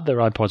shouting at their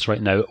iPods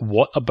right now,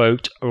 what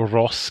about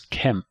Ross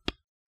Kemp?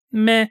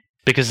 Meh.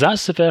 Because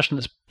that's the version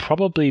that's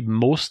probably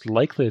most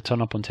likely to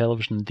turn up on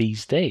television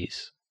these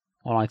days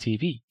on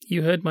ITV.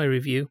 You heard my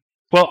review.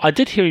 Well, I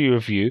did hear your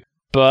review,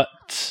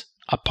 but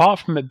apart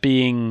from it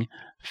being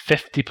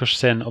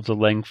 50% of the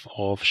length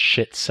of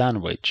Shit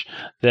Sandwich,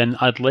 then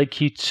I'd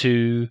like you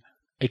to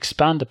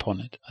expand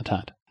upon it a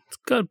tad. It's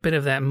got a bit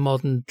of that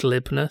modern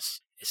glibness.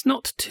 It's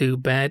not too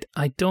bad.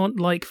 I don't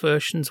like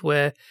versions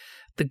where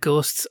the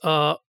ghosts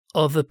are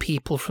other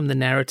people from the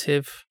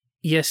narrative.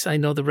 Yes, I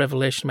know the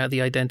revelation about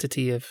the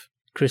identity of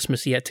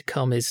Christmas Yet to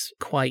Come is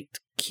quite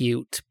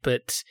cute,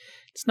 but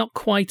it's not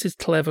quite as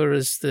clever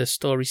as the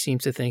story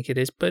seems to think it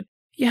is, but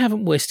you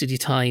haven't wasted your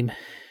time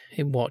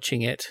in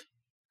watching it.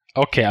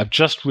 Okay, I've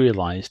just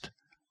realised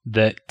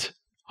that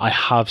I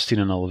have seen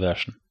another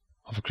version.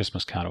 of A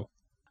Christmas Carol.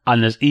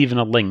 And there's even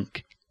a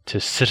link to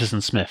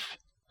Citizen Smith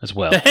as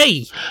well.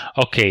 Hey!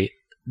 Okay,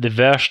 the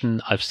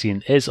version I've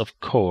seen is, of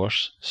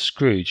course,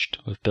 Scrooged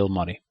with Bill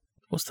Murray.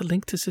 What's the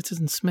link to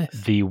Citizen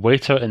Smith? The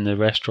waiter in the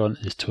restaurant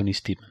is Tony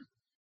Steedman.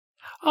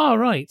 Oh,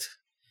 right.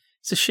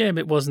 It's a shame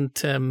it wasn't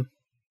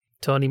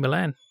Tony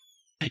Milan.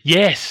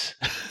 Yes!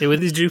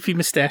 With his droopy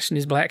moustache and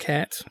his black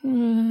hat.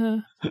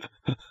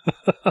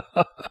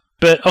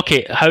 But,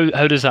 okay,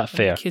 how does that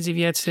fare? Kids have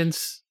you had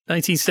since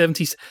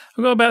 1970s?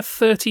 I've got about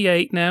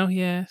 38 now,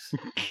 yes.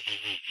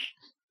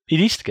 He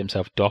needs to get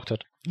himself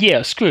doctored.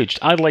 Yeah, Scrooged.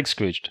 I like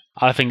Scrooged.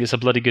 I think it's a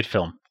bloody good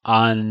film.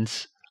 And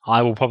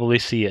I will probably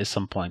see it at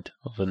some point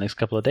over the next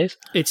couple of days.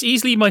 It's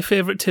easily my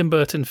favourite Tim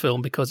Burton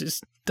film because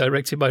it's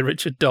directed by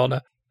Richard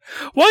Donner.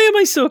 Why am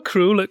I so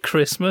cruel at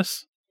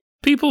Christmas?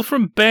 People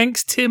from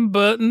Banks, Tim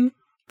Burton,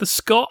 The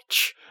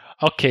Scotch.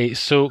 Okay,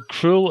 so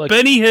cruel.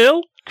 Benny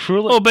Hill?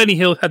 Cruel. Oh, Benny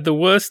Hill had the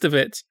worst of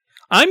it.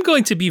 I'm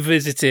going to be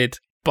visited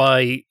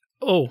by,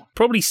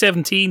 probably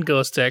 17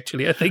 ghosts,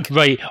 actually, I think.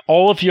 Right,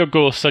 all of your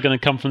ghosts are going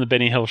to come from the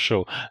Benny Hill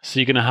show. So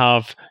you're going to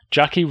have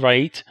Jackie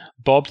Wright,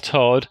 Bob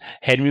Todd,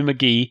 Henry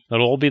McGee.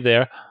 They'll all be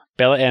there.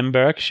 Bella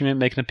Emberg, she might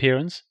make an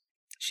appearance.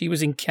 She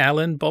was in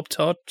Callan, Bob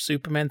Todd,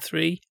 Superman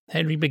 3,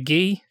 Henry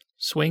McGee,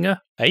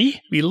 Swinger.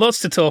 Hey? We lots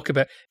to talk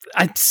about.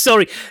 I'm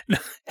sorry,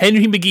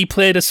 Henry McGee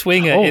played a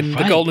swinger in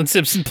the Galton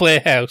Simpson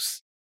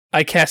Playhouse.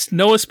 I cast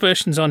no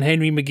aspersions on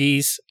Henry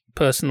McGee's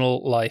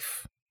personal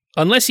life.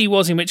 Unless he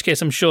was, in which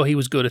case I'm sure he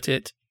was good at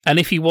it. And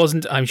if he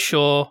wasn't, I'm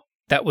sure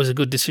that was a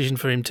good decision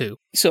for him too.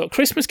 So,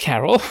 Christmas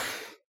Carol,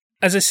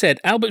 as I said,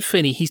 Albert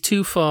Finney, he's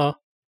too far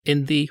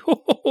in the,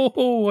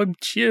 I'm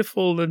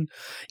cheerful, and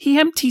he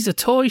empties a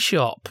toy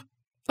shop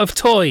of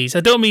toys.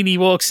 I don't mean he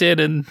walks in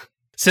and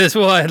says,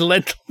 well, I had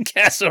lentil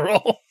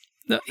casserole.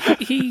 No,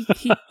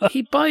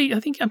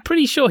 I'm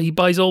pretty sure he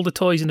buys all the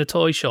toys in a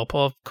toy shop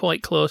or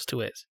quite close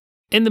to it.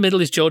 In the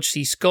middle is George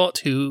C.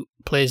 Scott, who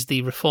plays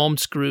the reformed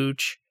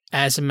Scrooge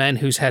as a man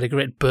who's had a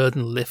great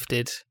burden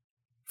lifted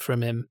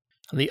from him.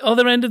 On the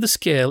other end of the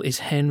scale is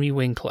Henry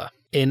Winkler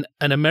in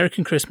An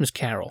American Christmas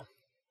Carol.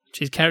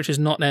 His character is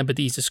not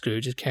Ebenezer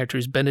Scrooge, his character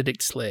is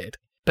Benedict Slade.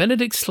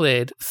 Benedict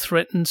Slade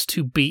threatens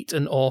to beat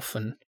an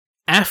orphan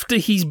after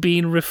he's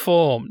been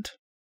reformed.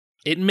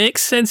 It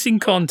makes sense in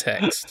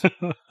context.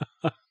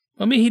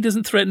 I mean, he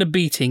doesn't threaten a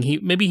beating.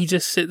 Maybe he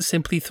just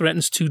simply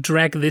threatens to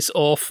drag this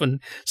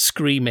orphan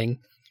screaming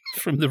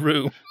from the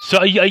room. So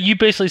are you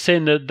basically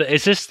saying that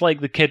is this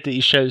like the kid that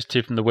he shouts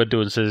to from the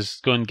window and says,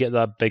 go and get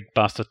that big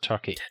bastard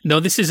turkey? No,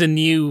 this is a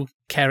new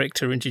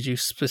character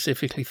introduced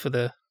specifically for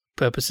the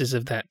purposes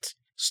of that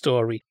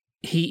story.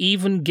 He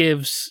even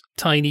gives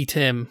Tiny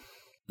Tim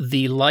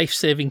the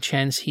life-saving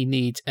chance he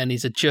needs and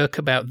is a jerk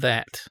about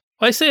that.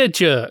 I say a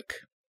jerk.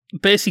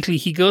 Basically,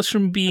 he goes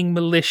from being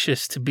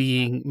malicious to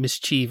being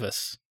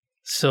mischievous.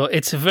 So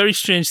it's a very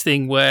strange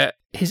thing where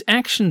his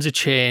actions are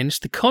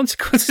changed, the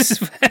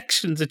consequences of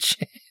actions are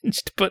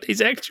changed, but his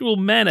actual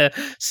manner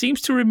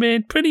seems to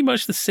remain pretty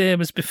much the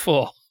same as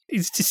before.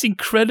 He's just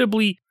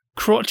incredibly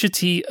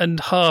crotchety and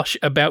harsh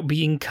about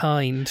being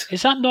kind.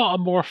 Is that not a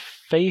more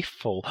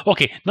faithful...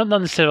 Okay, not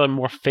necessarily a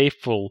more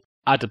faithful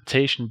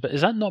adaptation, but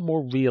is that not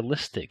more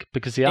realistic?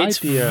 Because it's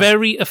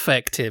very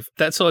effective.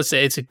 That's all I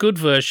say. It's a good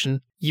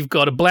version. You've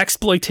got a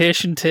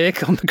blaxploitation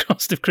take on the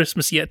cost of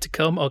Christmas yet to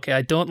come. Okay,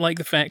 I don't like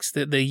the fact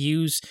that they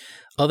use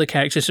other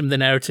characters from the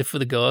narrative for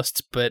the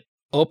ghosts, but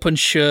open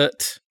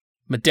shirt,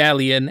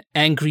 medallion,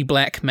 angry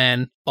black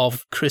man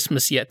of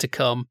Christmas yet to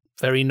come.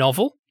 Very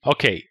novel.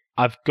 Okay,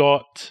 I've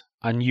got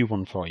a new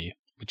one for you,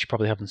 which you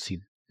probably haven't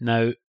seen.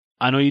 Now,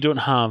 I know you don't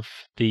have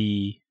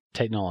the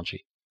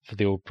technology for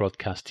the old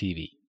broadcast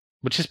TV,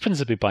 which is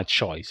principally by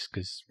choice,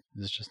 because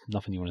there's just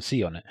nothing you want to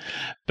see on it.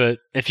 But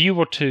if you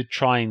were to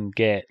try and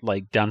get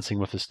like Dancing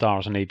with the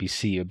Stars on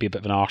ABC, it would be a bit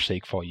of an arse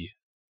ache for you.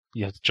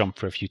 You have to jump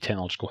for a few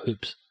technological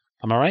hoops.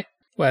 Am I right?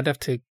 Well, I'd have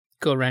to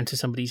go around to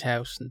somebody's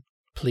house and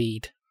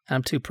plead.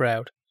 I'm too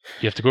proud.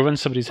 You have to go around to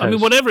somebody's house. I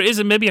mean, whatever it is,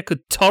 and maybe I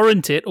could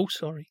torrent it. Oh,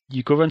 sorry.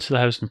 You go around to the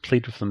house and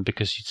plead with them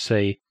because you'd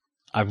say,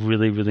 I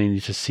really, really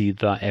need to see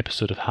that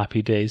episode of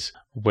Happy Days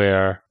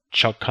where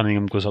Chuck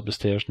Cunningham goes up the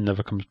stairs and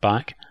never comes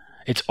back.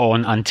 It's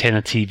on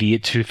Antenna TV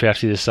at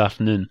 2:30 this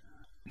afternoon.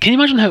 Can you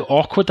imagine how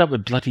awkward that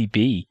would bloody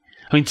be?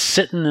 I mean,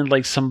 sitting in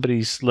like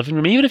somebody's living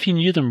room, even if you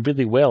knew them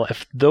really well,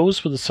 if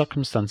those were the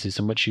circumstances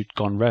in which you'd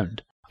gone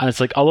round, and it's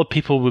like other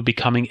people would be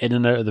coming in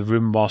and out of the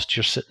room whilst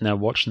you're sitting there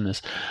watching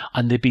this,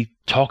 and they'd be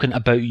talking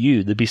about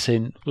you. They'd be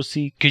saying, well,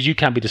 see, because you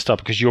can't be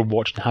disturbed because you're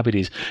watching Happy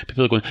Days.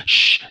 People are going,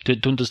 shh,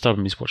 don't disturb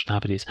him, he's watching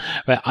Happy Days.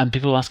 Right? And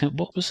people are asking,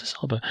 what was this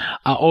all about?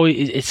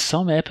 It's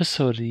some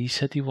episode he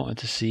said he wanted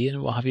to see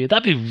and what have you.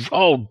 That'd be,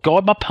 oh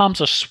God, my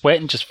palms are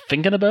sweating just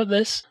thinking about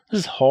this.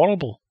 This is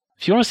horrible.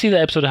 If you want to see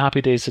that episode of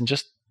Happy Days, then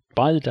just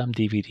buy the damn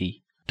DVD.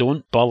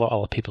 Don't bother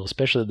other people,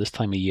 especially at this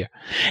time of year.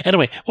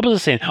 Anyway, what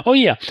was I saying? Oh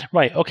yeah,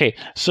 right, okay.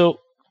 So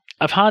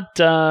I've had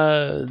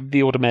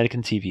the old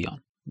American TV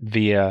on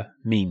via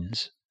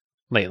Means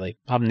lately,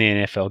 having the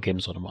NFL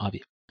games on and what have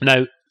you.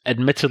 Now,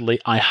 admittedly,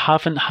 I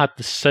haven't had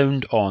the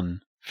sound on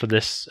for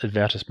this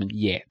advertisement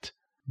yet.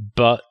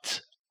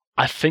 but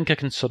I think I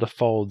can sort of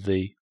follow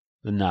the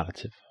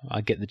narrative.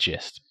 I get the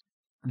gist.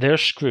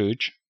 There's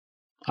Scrooge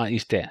at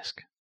his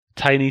desk.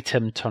 Tiny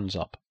Tim turns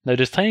up. Now,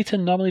 does Tiny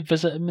Tim normally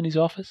visit him in his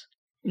office?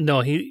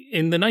 No,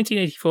 in the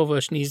 1984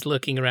 version, he's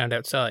lurking around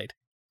outside.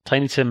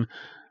 Tiny Tim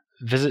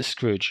visits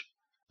Scrooge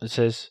and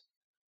says,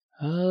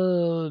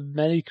 "Oh,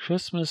 Merry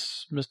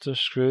Christmas, Mr.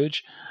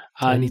 Scrooge."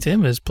 Tiny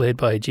Tim is played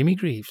by Jimmy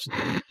Greaves.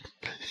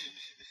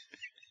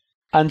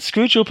 And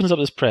Scrooge opens up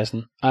his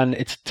present, and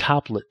it's a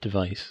tablet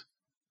device.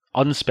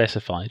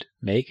 Unspecified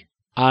make.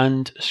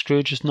 And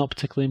Scrooge is not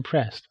particularly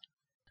impressed.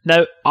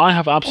 Now, I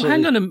have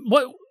absolutely... hang on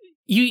what?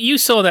 You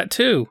saw that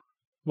too?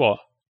 What?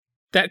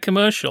 That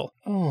commercial.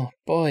 Oh,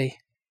 boy.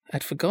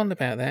 I'd forgotten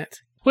about that.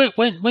 Wait,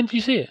 when did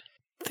you see it?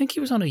 I think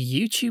it was on a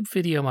YouTube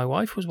video my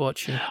wife was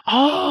watching.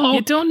 Oh!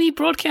 You don't need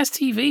broadcast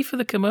TV for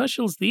the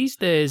commercials these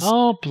days,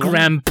 Wait,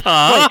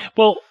 Grandpa.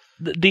 well,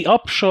 the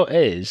upshot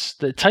is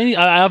that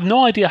I have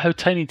no idea how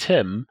Tiny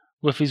Tim,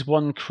 with his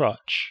one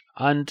crutch,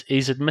 and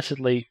his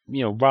admittedly,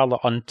 rather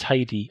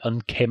untidy,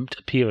 unkempt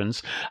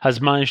appearance,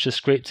 has managed to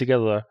scrape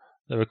together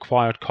the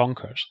required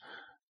conkers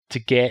to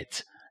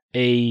get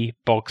a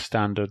bog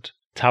standard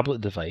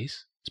tablet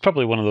device. It's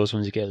probably one of those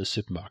ones you get at the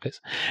supermarkets.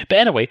 But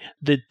anyway,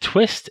 the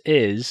twist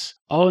is,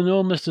 oh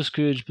no, Mr.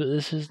 Scrooge, but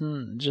this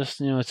isn't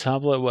just, a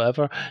tablet,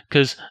 whatever,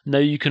 because now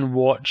you can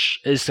watch,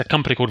 it's a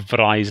company called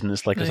Verizon,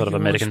 it's like a sort of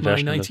American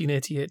version of my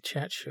 1988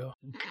 chat show.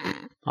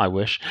 I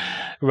wish.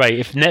 Right,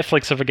 if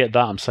Netflix ever get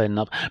that, I'm signing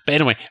up. But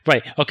anyway,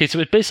 right, okay, so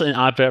it's basically an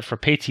advert for a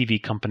pay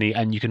TV company,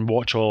 and you can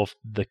watch all of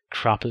the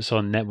crap that's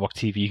on network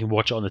TV, you can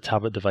watch it on the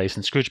tablet device,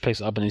 and Scrooge picks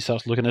it up and he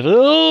starts looking at it,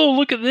 oh,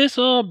 look at this,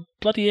 oh,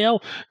 bloody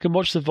hell, you can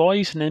watch The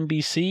Voice and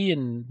NBC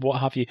and what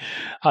have you,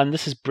 and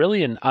this is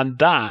brilliant, and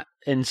that,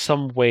 in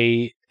some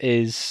way,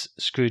 is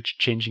Scrooge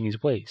changing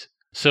his ways.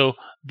 So,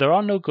 there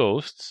are no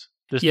ghosts,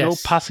 there's no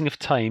passing of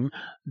time,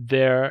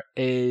 there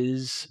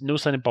is no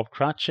sign of Bob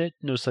Cratchit,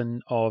 no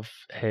sign of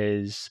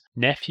his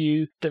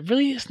nephew, there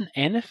really isn't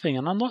anything,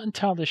 and I'm not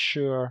entirely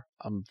sure,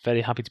 I'm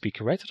very happy to be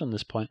corrected on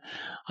this point,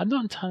 I'm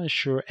not entirely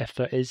sure if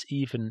there is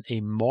even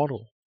a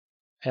moral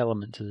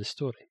element to the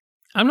story.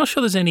 I'm not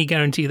sure there's any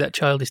guarantee that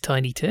child is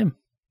Tiny Tim.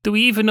 Do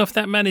we even know if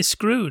that man is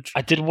Scrooge?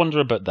 I did wonder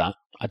about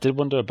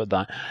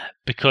that,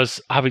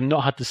 because having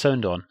not had the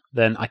sound on,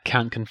 then I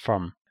can't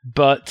confirm.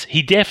 But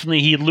he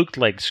looked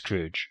like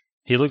Scrooge.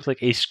 He looked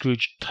like a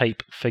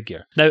Scrooge-type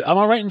figure. Now, am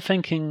I right in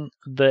thinking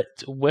that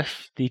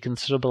with the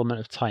considerable amount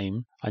of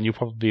time, and you'll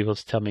probably be able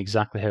to tell me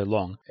exactly how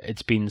long,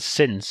 it's been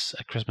since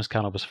A Christmas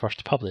Carol was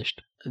first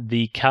published,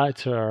 the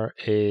character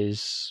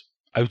is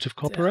out of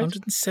copyright?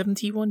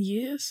 171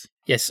 years?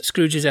 Yes,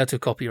 Scrooge is out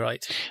of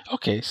copyright.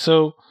 Okay,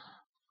 so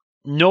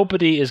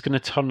nobody is going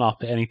to turn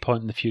up at any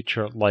point in the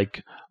future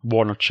like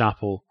Warner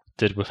Chappell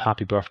did with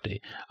Happy Birthday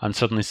and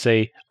suddenly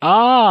say,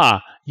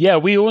 yeah,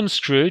 we own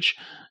Scrooge,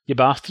 you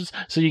bastards,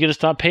 so you're going to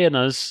start paying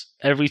us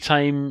every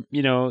time,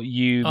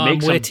 you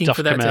make some duff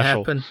for that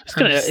commercial. To happen.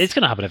 It's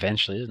going to happen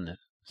eventually, isn't it?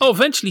 Oh,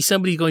 eventually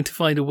somebody's going to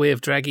find a way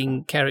of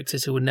dragging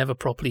characters who were never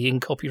properly in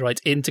copyright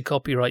into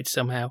copyright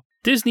somehow.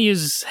 Disney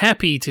is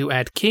happy to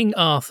add King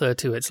Arthur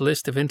to its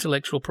list of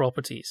intellectual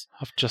properties.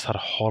 I've just had a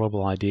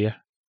horrible idea,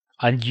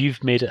 and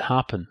you've made it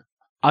happen.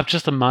 I've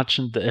just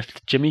imagined that if the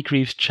Jimmy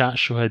Greaves chat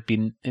show had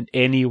been in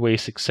any way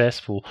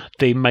successful,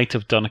 they might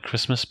have done a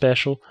Christmas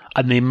special,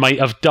 and they might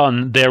have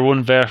done their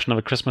own version of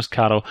A Christmas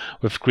Carol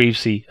with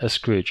Greavesy as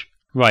Scrooge.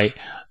 Right,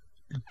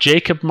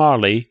 Jacob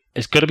Marley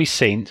is going to be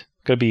Saint,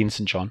 going to be Ian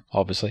St. John,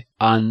 obviously,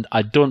 and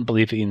I don't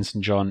believe that Ian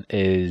St. John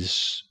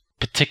is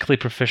particularly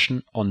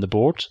proficient on the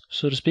board,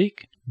 so to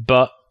speak,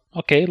 but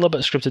okay, a little bit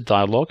of scripted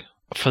dialogue.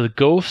 For the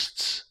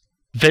ghosts,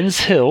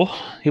 Vince Hill,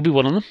 he'll be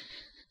one of them.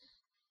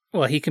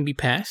 Well, he can be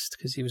passed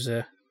because he was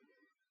a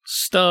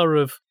star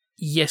of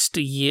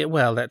yesteryear.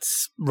 Well,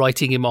 that's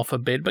writing him off a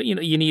bit, but you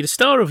need a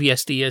star of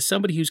yesteryear,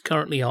 somebody who's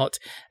currently hot,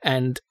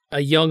 and a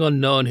young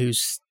unknown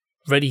who's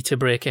ready to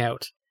break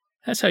out.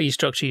 That's how you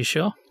structure your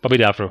show. Bobby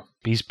Davro,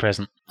 he's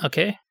present.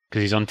 Okay.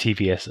 Because he's on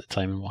TVS at the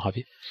time and what have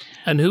you.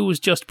 And who was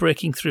just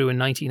breaking through in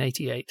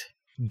 1988?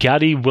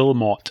 Gary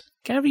Wilmot.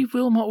 Gary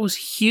Wilmot was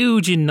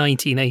huge in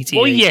 1988.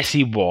 Well, yes,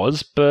 he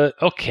was, but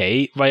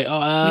okay, right.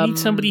 We need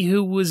somebody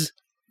who was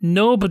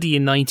nobody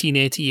in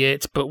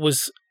 1988, but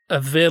was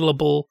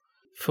available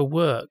for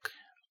work.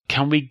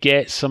 Can we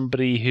get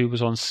somebody who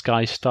was on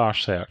Sky Star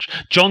Search?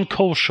 John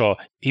Colshaw,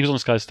 he was on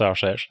Sky Star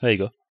Search. There you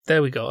go.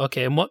 There we go.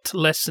 Okay, and what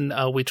lesson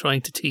are we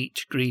trying to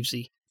teach,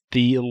 Greavesy?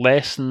 The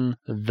lesson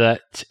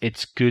that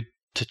it's good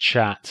to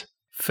chat.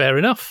 Fair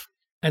enough.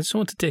 I just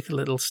want to take a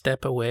little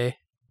step away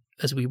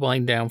as we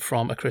wind down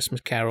from A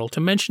Christmas Carol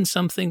to mention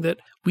something that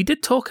we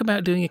did talk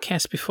about doing a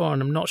cast before,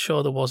 and I'm not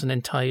sure there was an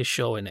entire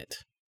show in it.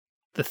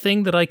 The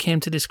thing that I came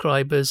to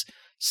describe as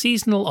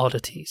seasonal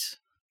oddities.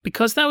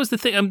 Because that was the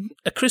thing,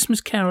 A Christmas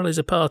Carol is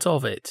a part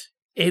of it.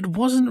 It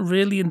wasn't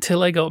really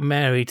until I got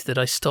married that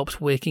I stopped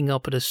waking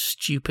up at a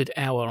stupid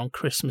hour on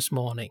Christmas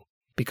morning.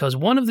 Because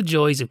one of the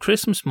joys of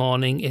Christmas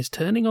morning is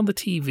turning on the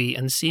TV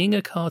and seeing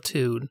a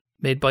cartoon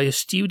made by a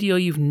studio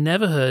you've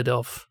never heard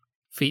of,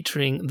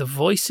 featuring the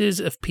voices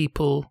of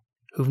people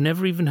who've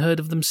never even heard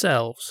of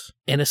themselves,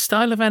 in a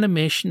style of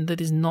animation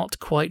that is not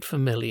quite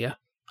familiar.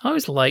 I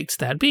always liked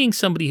that, being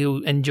somebody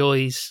who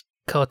enjoys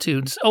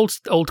cartoons,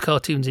 old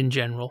cartoons in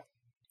general.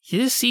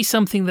 You just see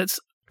something that's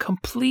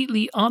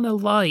completely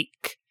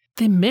unalike.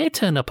 They may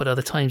turn up at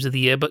other times of the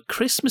year, but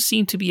Christmas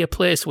seemed to be a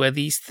place where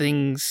these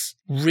things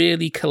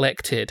really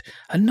collected,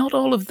 and not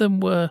all of them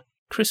were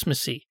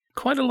Christmassy.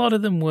 Quite a lot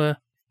of them were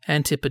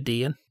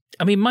Antipodean.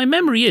 I mean, my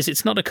memory is,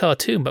 it's not a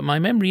cartoon, but my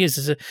memory is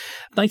a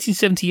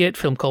 1978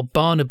 film called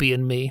Barnaby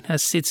and Me. It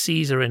has Sid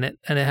Caesar in it,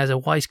 and it has a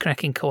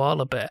wisecracking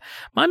koala bear.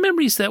 My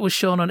memory is that was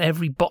shown on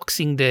every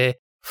Boxing Day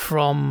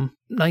from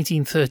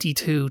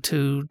 1932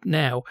 to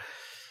now.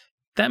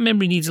 That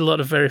memory needs a lot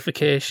of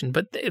verification,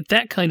 but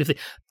that kind of thing.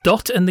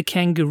 Dot and the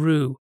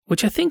Kangaroo,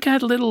 which I think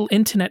had little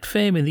internet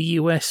fame in the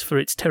US for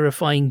its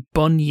terrifying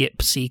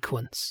bunyip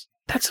sequence.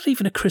 That's not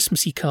even a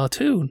Christmassy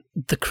cartoon.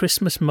 The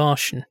Christmas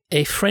Martian,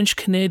 a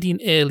French-Canadian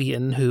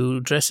alien who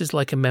dresses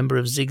like a member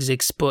of Zig Zig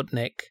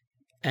Sputnik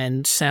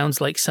and sounds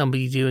like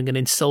somebody doing an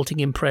insulting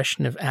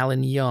impression of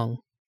Alan Young,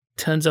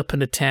 turns up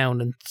in a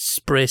town and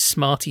sprays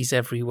Smarties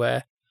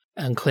everywhere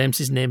and claims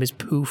his name is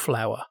Pooh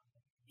Flower.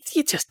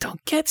 You just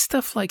don't get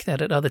stuff like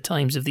that at other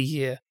times of the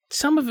year.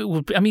 Some of it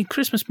would be, I mean,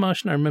 Christmas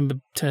Martian, I remember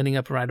turning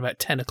up around about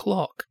 10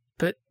 o'clock.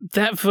 But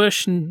that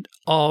version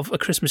of A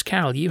Christmas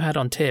Carol you had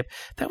on tape,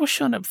 that was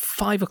shown at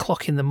 5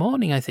 o'clock in the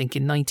morning, I think,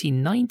 in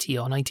 1990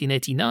 or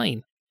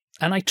 1989.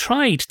 And I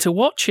tried to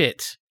watch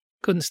it.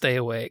 Couldn't stay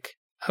awake.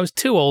 I was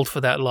too old for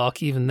that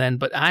lark even then,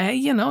 but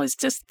it's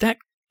just that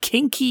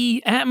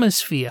kinky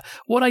atmosphere.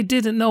 What I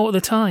didn't know at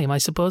the time, I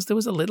suppose there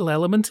was a little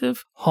element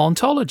of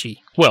hauntology.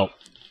 Well,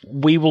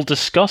 we will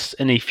discuss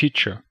in a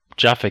future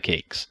Jaffa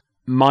Cakes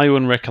my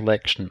own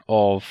recollection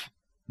of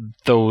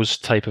those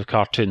type of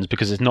cartoons,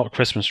 because it's not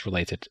Christmas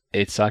related.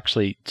 It's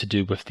actually to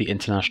do with the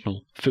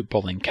international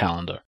footballing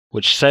calendar,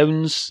 which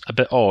sounds a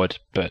bit odd,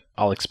 but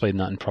I'll explain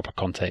that in proper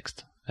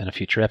context in a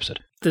future episode.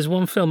 There's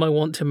one film I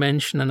want to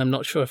mention, and I'm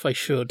not sure if I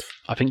should.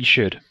 I think you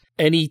should.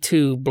 Any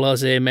too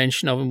blasé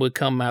mention of them would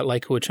come out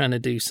like we're trying to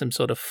do some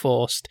sort of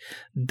forced,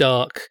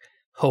 dark,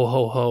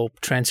 ho-ho-ho,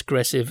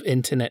 transgressive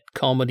internet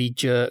comedy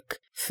jerk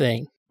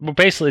thing. We're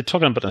basically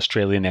talking about an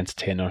Australian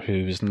entertainer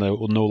who is no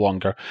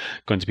longer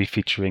going to be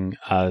featuring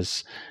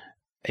as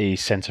a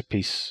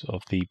centrepiece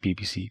of the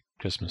BBC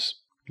Christmas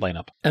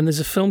lineup. And there's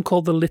a film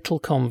called The Little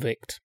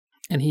Convict,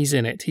 and he's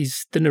in it.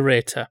 He's the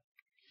narrator.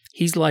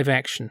 He's live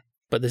action,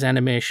 but there's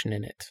animation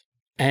in it.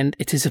 And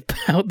it is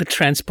about the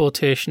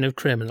transportation of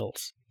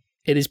criminals.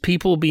 It is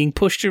people being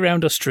pushed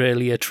around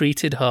Australia,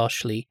 treated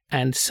harshly,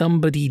 and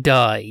somebody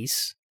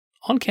dies.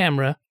 On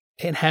camera,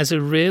 it has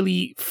a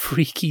really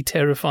freaky,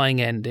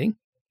 terrifying ending,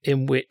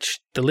 in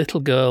which the little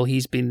girl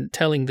he's been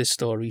telling this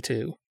story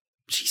to,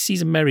 she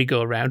sees a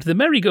merry-go-round. The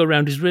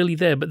merry-go-round is really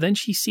there, but then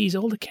she sees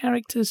all the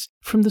characters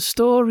from the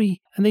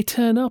story, and they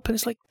turn up, and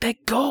it's like, they're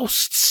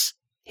ghosts!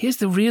 Here's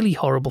the really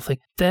horrible thing.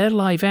 They're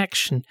live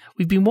action.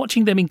 We've been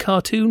watching them in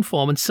cartoon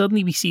form, and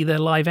suddenly we see their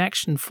live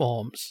action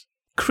forms.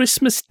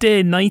 Christmas Day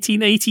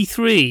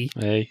 1983.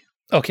 Hey.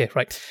 Okay,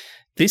 right.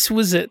 This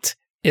was at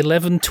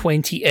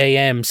 11:20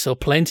 a.m., so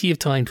plenty of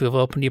time to have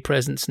opened your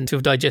presents and to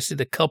have digested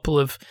a couple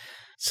of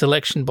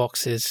selection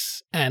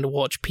boxes and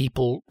watch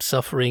people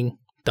suffering,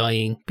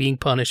 dying, being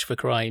punished for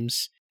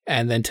crimes,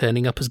 and then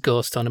turning up as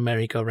ghosts on a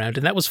merry-go-round.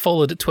 And that was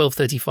followed at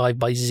 12:35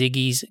 by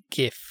Ziggy's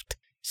Gift.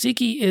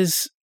 Ziggy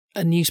is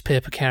a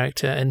newspaper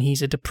character, and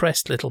he's a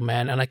depressed little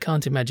man, and I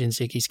can't imagine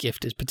Ziggy's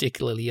Gift is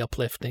particularly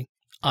uplifting.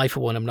 I, for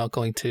one, am not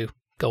going to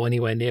go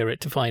anywhere near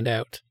it to find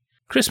out.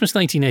 Christmas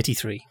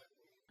 1983.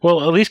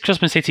 Well, at least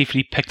Christmas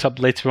 83 picked up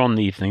later on in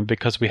the evening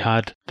because we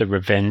had The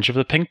Revenge of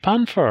the Pink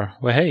Panther.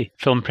 Well, hey,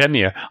 film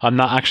premiere. And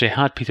that actually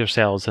had Peter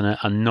Sellers in it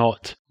and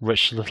not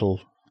Rich Little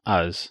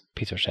as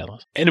Peter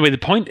Sellers. Anyway, the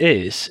point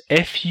is,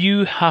 if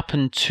you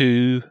happen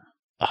to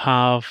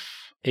have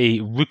a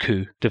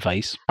Roku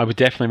device, I would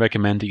definitely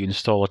recommend that you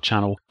install a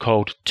channel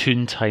called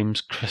Toon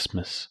Times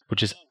Christmas,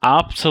 which is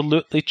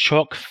absolutely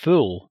chock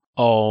full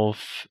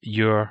of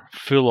your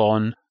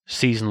full-on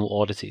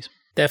seasonal oddities.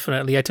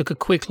 Definitely. I took a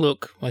quick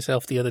look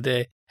myself the other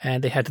day,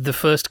 and they had The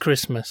First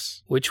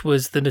Christmas, which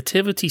was the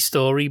nativity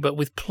story, but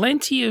with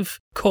plenty of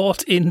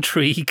court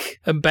intrigue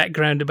and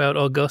background about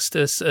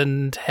Augustus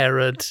and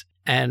Herod,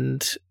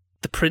 and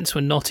the prince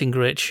were not in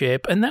great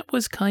shape, and that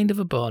was kind of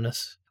a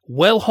bonus.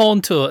 Well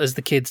haunter, as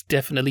the kids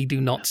definitely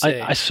do not say.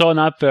 I saw an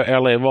advert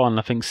earlier on,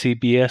 I think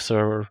CBS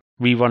are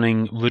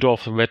rerunning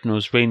Rudolph the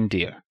Red-Nosed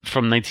Reindeer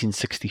from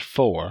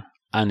 1964,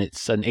 and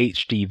it's an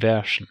HD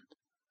version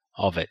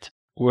of it.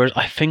 Whereas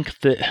I think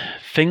that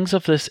things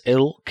of this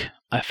ilk,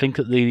 I think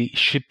that they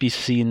should be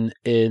seen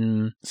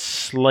in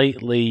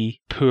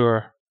slightly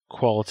poor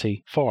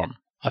quality form.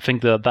 I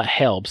think that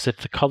helps if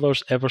the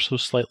colour's ever so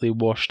slightly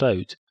washed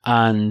out,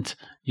 and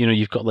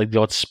you've got like the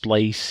odd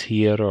splice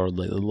here or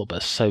like a little bit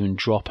of sound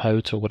drop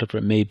out or whatever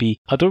it may be.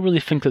 I don't really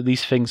think that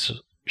these things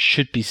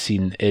should be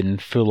seen in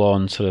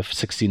full-on sort of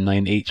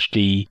 16:9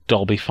 HD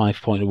Dolby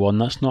 5.1.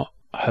 That's not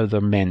how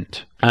they're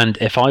meant. And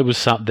if I was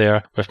sat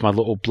there with my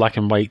little black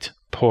and white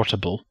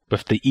portable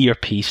with the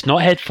earpiece,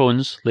 not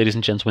headphones, ladies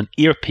and gentlemen,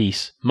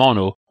 earpiece,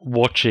 mono,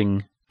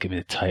 watching, give me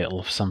the title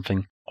of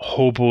something,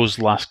 Hobo's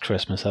Last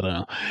Christmas, I don't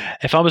know.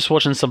 If I was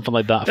watching something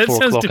like that at 4 o'clock...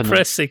 That sounds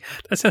depressing.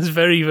 That sounds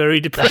very, very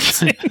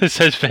depressing. That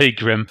sounds very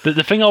grim.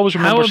 The thing I always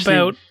remember How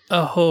about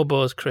A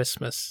Hobo's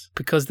Christmas?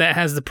 Because that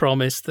has the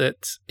promise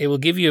that it will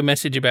give you a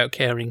message about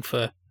caring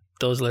for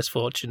those less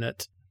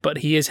fortunate. But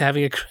he is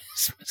having a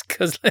Christmas,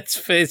 because let's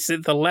face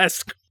it, the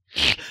last...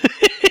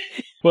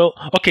 Well,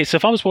 okay, so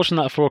if I was watching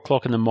that at 4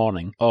 o'clock in the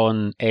morning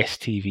on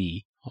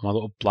STV, on my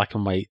little black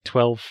and white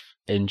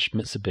 12-inch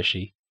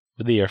Mitsubishi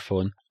with the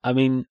earphone, I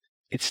mean,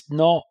 it's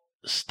not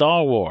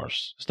Star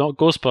Wars. It's not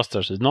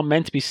Ghostbusters. It's not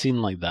meant to be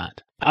seen like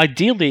that.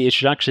 Ideally, it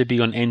should actually be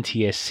on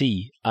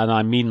NTSC, and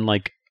I mean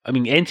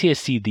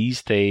NTSC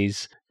these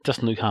days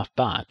doesn't look half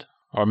bad.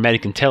 Or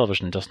American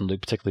television doesn't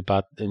look particularly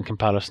bad in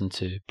comparison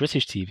to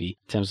British TV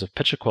in terms of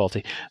picture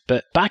quality.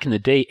 But back in the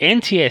day,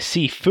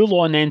 NTSC,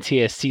 full-on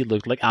NTSC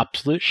looked like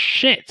absolute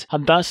shit.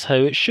 And that's how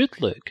it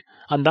should look.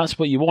 And that's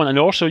what you want. And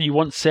also you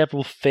want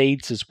several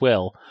fades as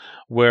well,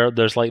 where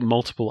there's like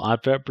multiple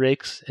advert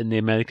breaks in the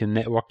American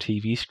network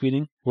TV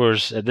screening.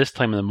 Whereas at this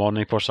time in the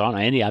morning, of course, there aren't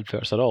any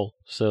adverts at all.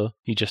 So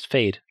you just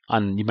fade.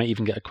 And you might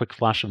even get a quick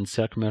flash of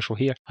insert commercial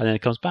here. And then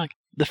it comes back.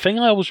 The thing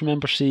I always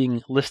remember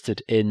seeing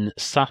listed in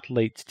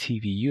Satellite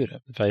TV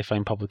Europe, a very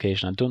fine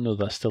publication, I don't know if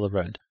that's still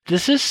around.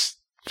 Does this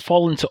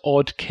fall into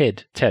odd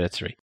kid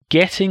territory?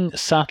 Getting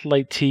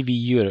Satellite TV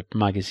Europe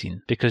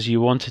magazine because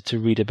you wanted to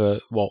read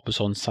about what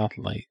was on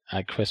Satellite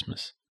at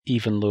Christmas,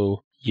 even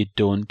though you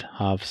don't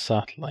have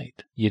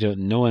Satellite. You don't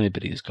know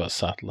anybody who's got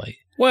Satellite.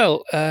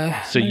 Well,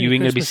 so you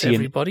ain't going to be seeing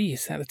everybody.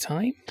 Is that a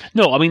time?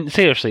 No, I mean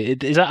seriously,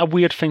 is that a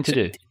weird thing to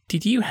do?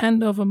 Did you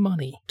hand over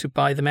money to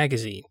buy the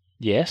magazine?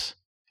 Yes.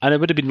 And it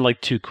would have been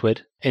like £2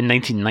 in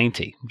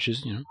 1990, which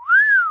is,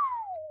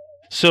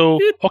 So,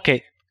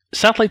 okay,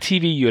 Satellite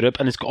TV Europe,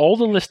 and it's got all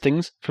the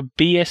listings for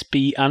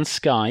BSB and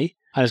Sky,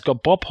 and it's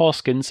got Bob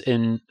Hoskins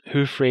in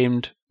Who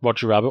Framed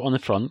Roger Rabbit on the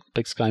front,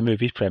 big Sky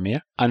Movies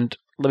premiere. And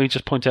let me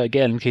just point out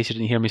again, in case you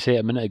didn't hear me say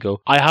it a minute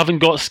ago, I haven't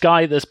got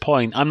Sky at this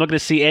point. I'm not going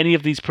to see any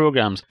of these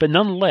programs. But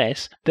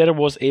nonetheless, there I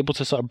was able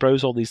to sort of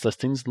browse all these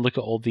listings and look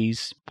at all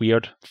these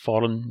weird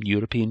foreign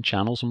European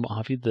channels and what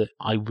have you that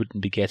I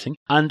wouldn't be getting.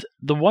 And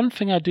the one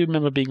thing I do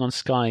remember being on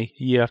Sky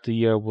year after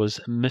year was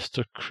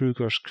Mr.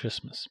 Kruger's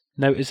Christmas.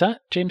 Now, is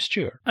that James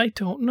Stewart? I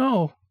don't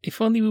know. If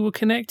only we were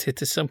connected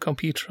to some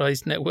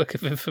computerized network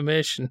of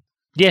information.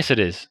 Yes, it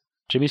is.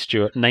 Jimmy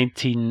Stewart,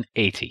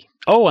 1980.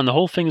 Oh, and the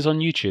whole thing is on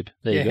YouTube.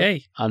 There you go.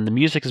 Hey. And the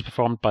music is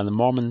performed by the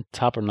Mormon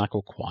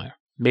Tabernacle Choir.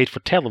 Made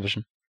for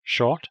television.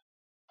 Short.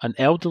 An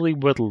elderly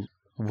whittler.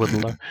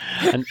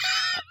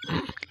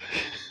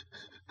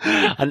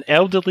 An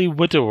elderly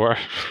widower.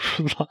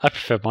 I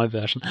prefer my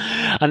version.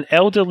 An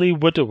elderly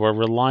widower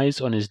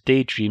relies on his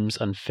daydreams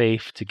and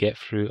faith to get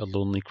through a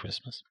lonely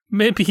Christmas.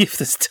 Maybe if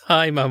there's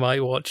time I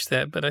might watch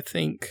that, but I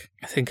think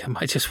I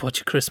might just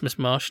watch A Christmas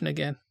Martian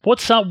again.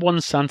 What's that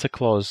one Santa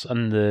Claus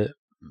and the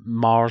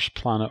Mars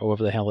planet or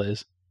whatever the hell it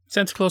is?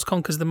 Santa Claus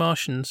Conquers the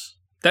Martians.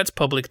 That's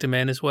public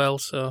domain as well,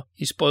 so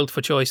you spoiled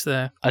for choice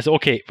there.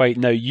 Okay, right,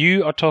 now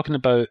you are talking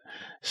about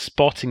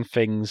spotting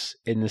things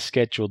in the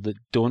schedule that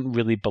don't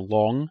really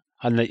belong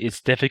and that it's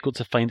difficult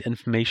to find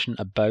information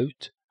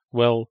about.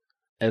 Well,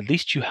 at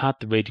least you had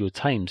the Radio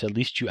Times. At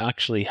least you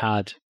actually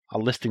had a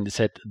listing that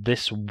said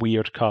this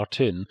weird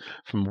cartoon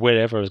from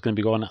wherever is going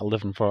to be on at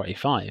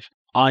 11:45.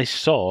 I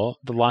saw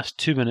the last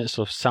 2 minutes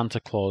of Santa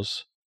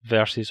Claus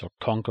versus or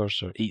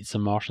Conquers or Eats the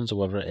Martians or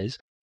whatever it is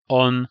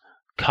on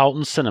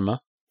Carlton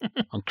Cinema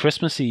on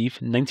Christmas Eve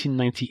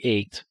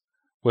 1998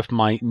 with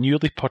my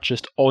newly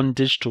purchased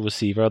on-digital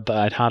receiver that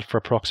I'd had for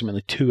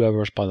approximately 2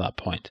 hours by that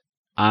point.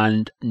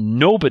 And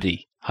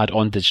nobody had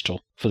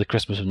on-digital for the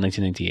Christmas of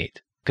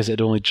 1998 because it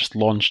had only just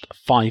launched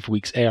 5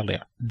 weeks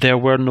earlier. There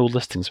were no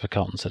listings for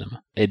Carlton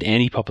Cinema in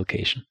any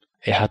publication.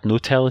 It had no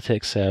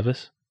teletext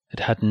service.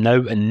 It had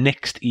now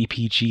annexed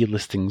EPG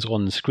listings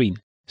on the screen.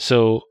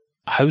 So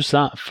how's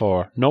that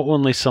for not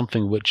only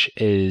something which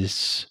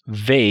is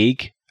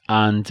vague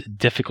and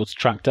difficult to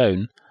track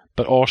down,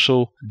 but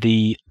also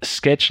the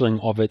scheduling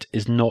of it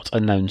is not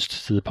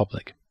announced to the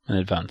public in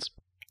advance.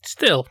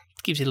 Still,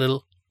 gives you a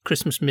little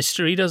Christmas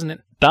mystery, doesn't it?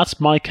 That's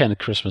my kind of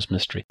Christmas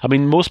mystery. I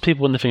mean, most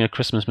people when they think of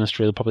Christmas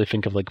mystery, they'll probably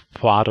think of like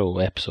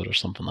Poirot episode or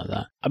something like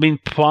that. I mean,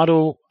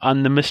 Poirot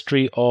and the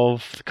mystery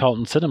of the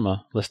Carlton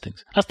Cinema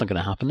listings. That's not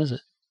going to happen, is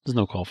it? There's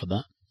no call for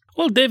that.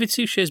 Well, David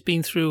Suchet's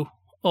been through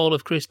all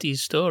of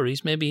Christie's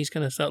stories. Maybe he's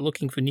going to start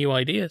looking for new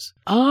ideas.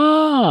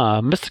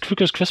 Ah, Mr.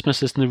 Kruger's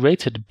Christmas is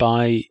narrated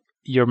by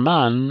your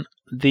man,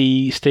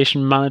 the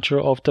station manager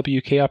of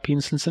WKRP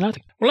in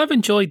Cincinnati. Well, I've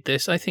enjoyed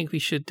this. I think we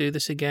should do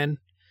this again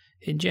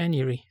in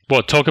January.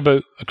 What, talk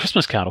about A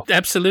Christmas Carol?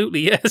 Absolutely,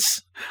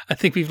 yes. I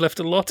think we've left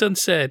a lot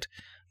unsaid,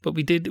 but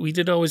we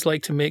did always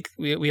like to make,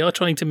 we are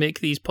trying to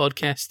make these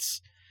podcasts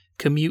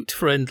commute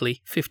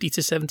friendly, 50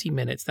 to 70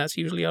 minutes. That's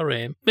usually our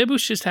aim. Maybe we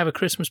should just have a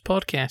Christmas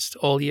podcast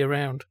all year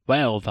round.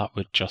 Well, that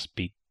would just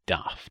be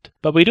daft.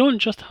 But we don't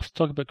just have to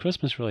talk about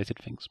Christmas related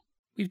things.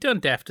 We've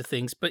done Dafter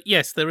things, but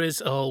yes, there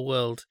is a whole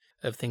world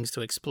of things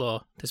to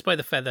explore, despite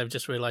the fact that I've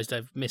just realised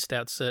I've missed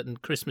out certain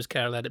Christmas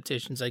Carol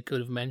adaptations I could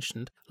have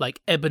mentioned,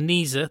 like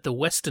Ebenezer, the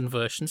Western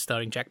version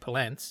starring Jack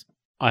Palance.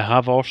 I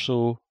have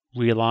also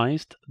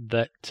realised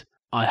that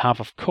I have,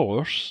 of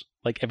course,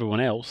 like everyone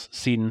else,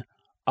 seen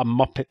A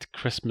Muppet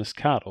Christmas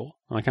Carol,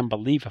 and I can't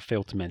believe I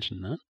failed to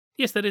mention that.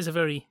 Yes, that is a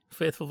very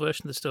faithful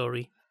version of the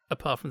story,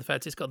 apart from the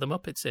fact it's got the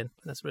Muppets in.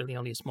 That's really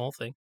only a small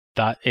thing.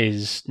 That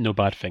is no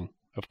bad thing,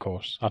 of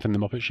course. I think the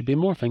Muppets should be in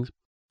more things.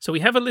 So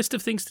we have a list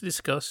of things to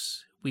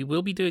discuss. We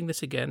will be doing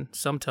this again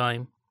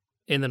sometime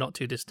in the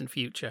not-too-distant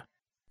future.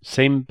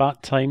 Same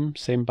bat time,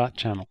 same bat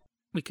channel.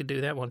 We could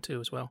do that one too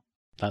as well.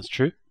 That's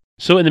true.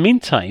 So in the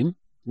meantime,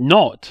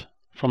 not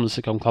from the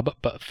Sitcom Club,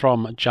 but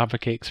from Java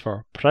Cakes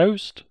for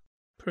Proust.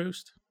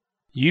 Proust.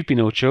 You've been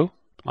Ocho.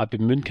 I've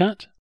been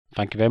Mooncat.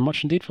 Thank you very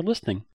much indeed for listening.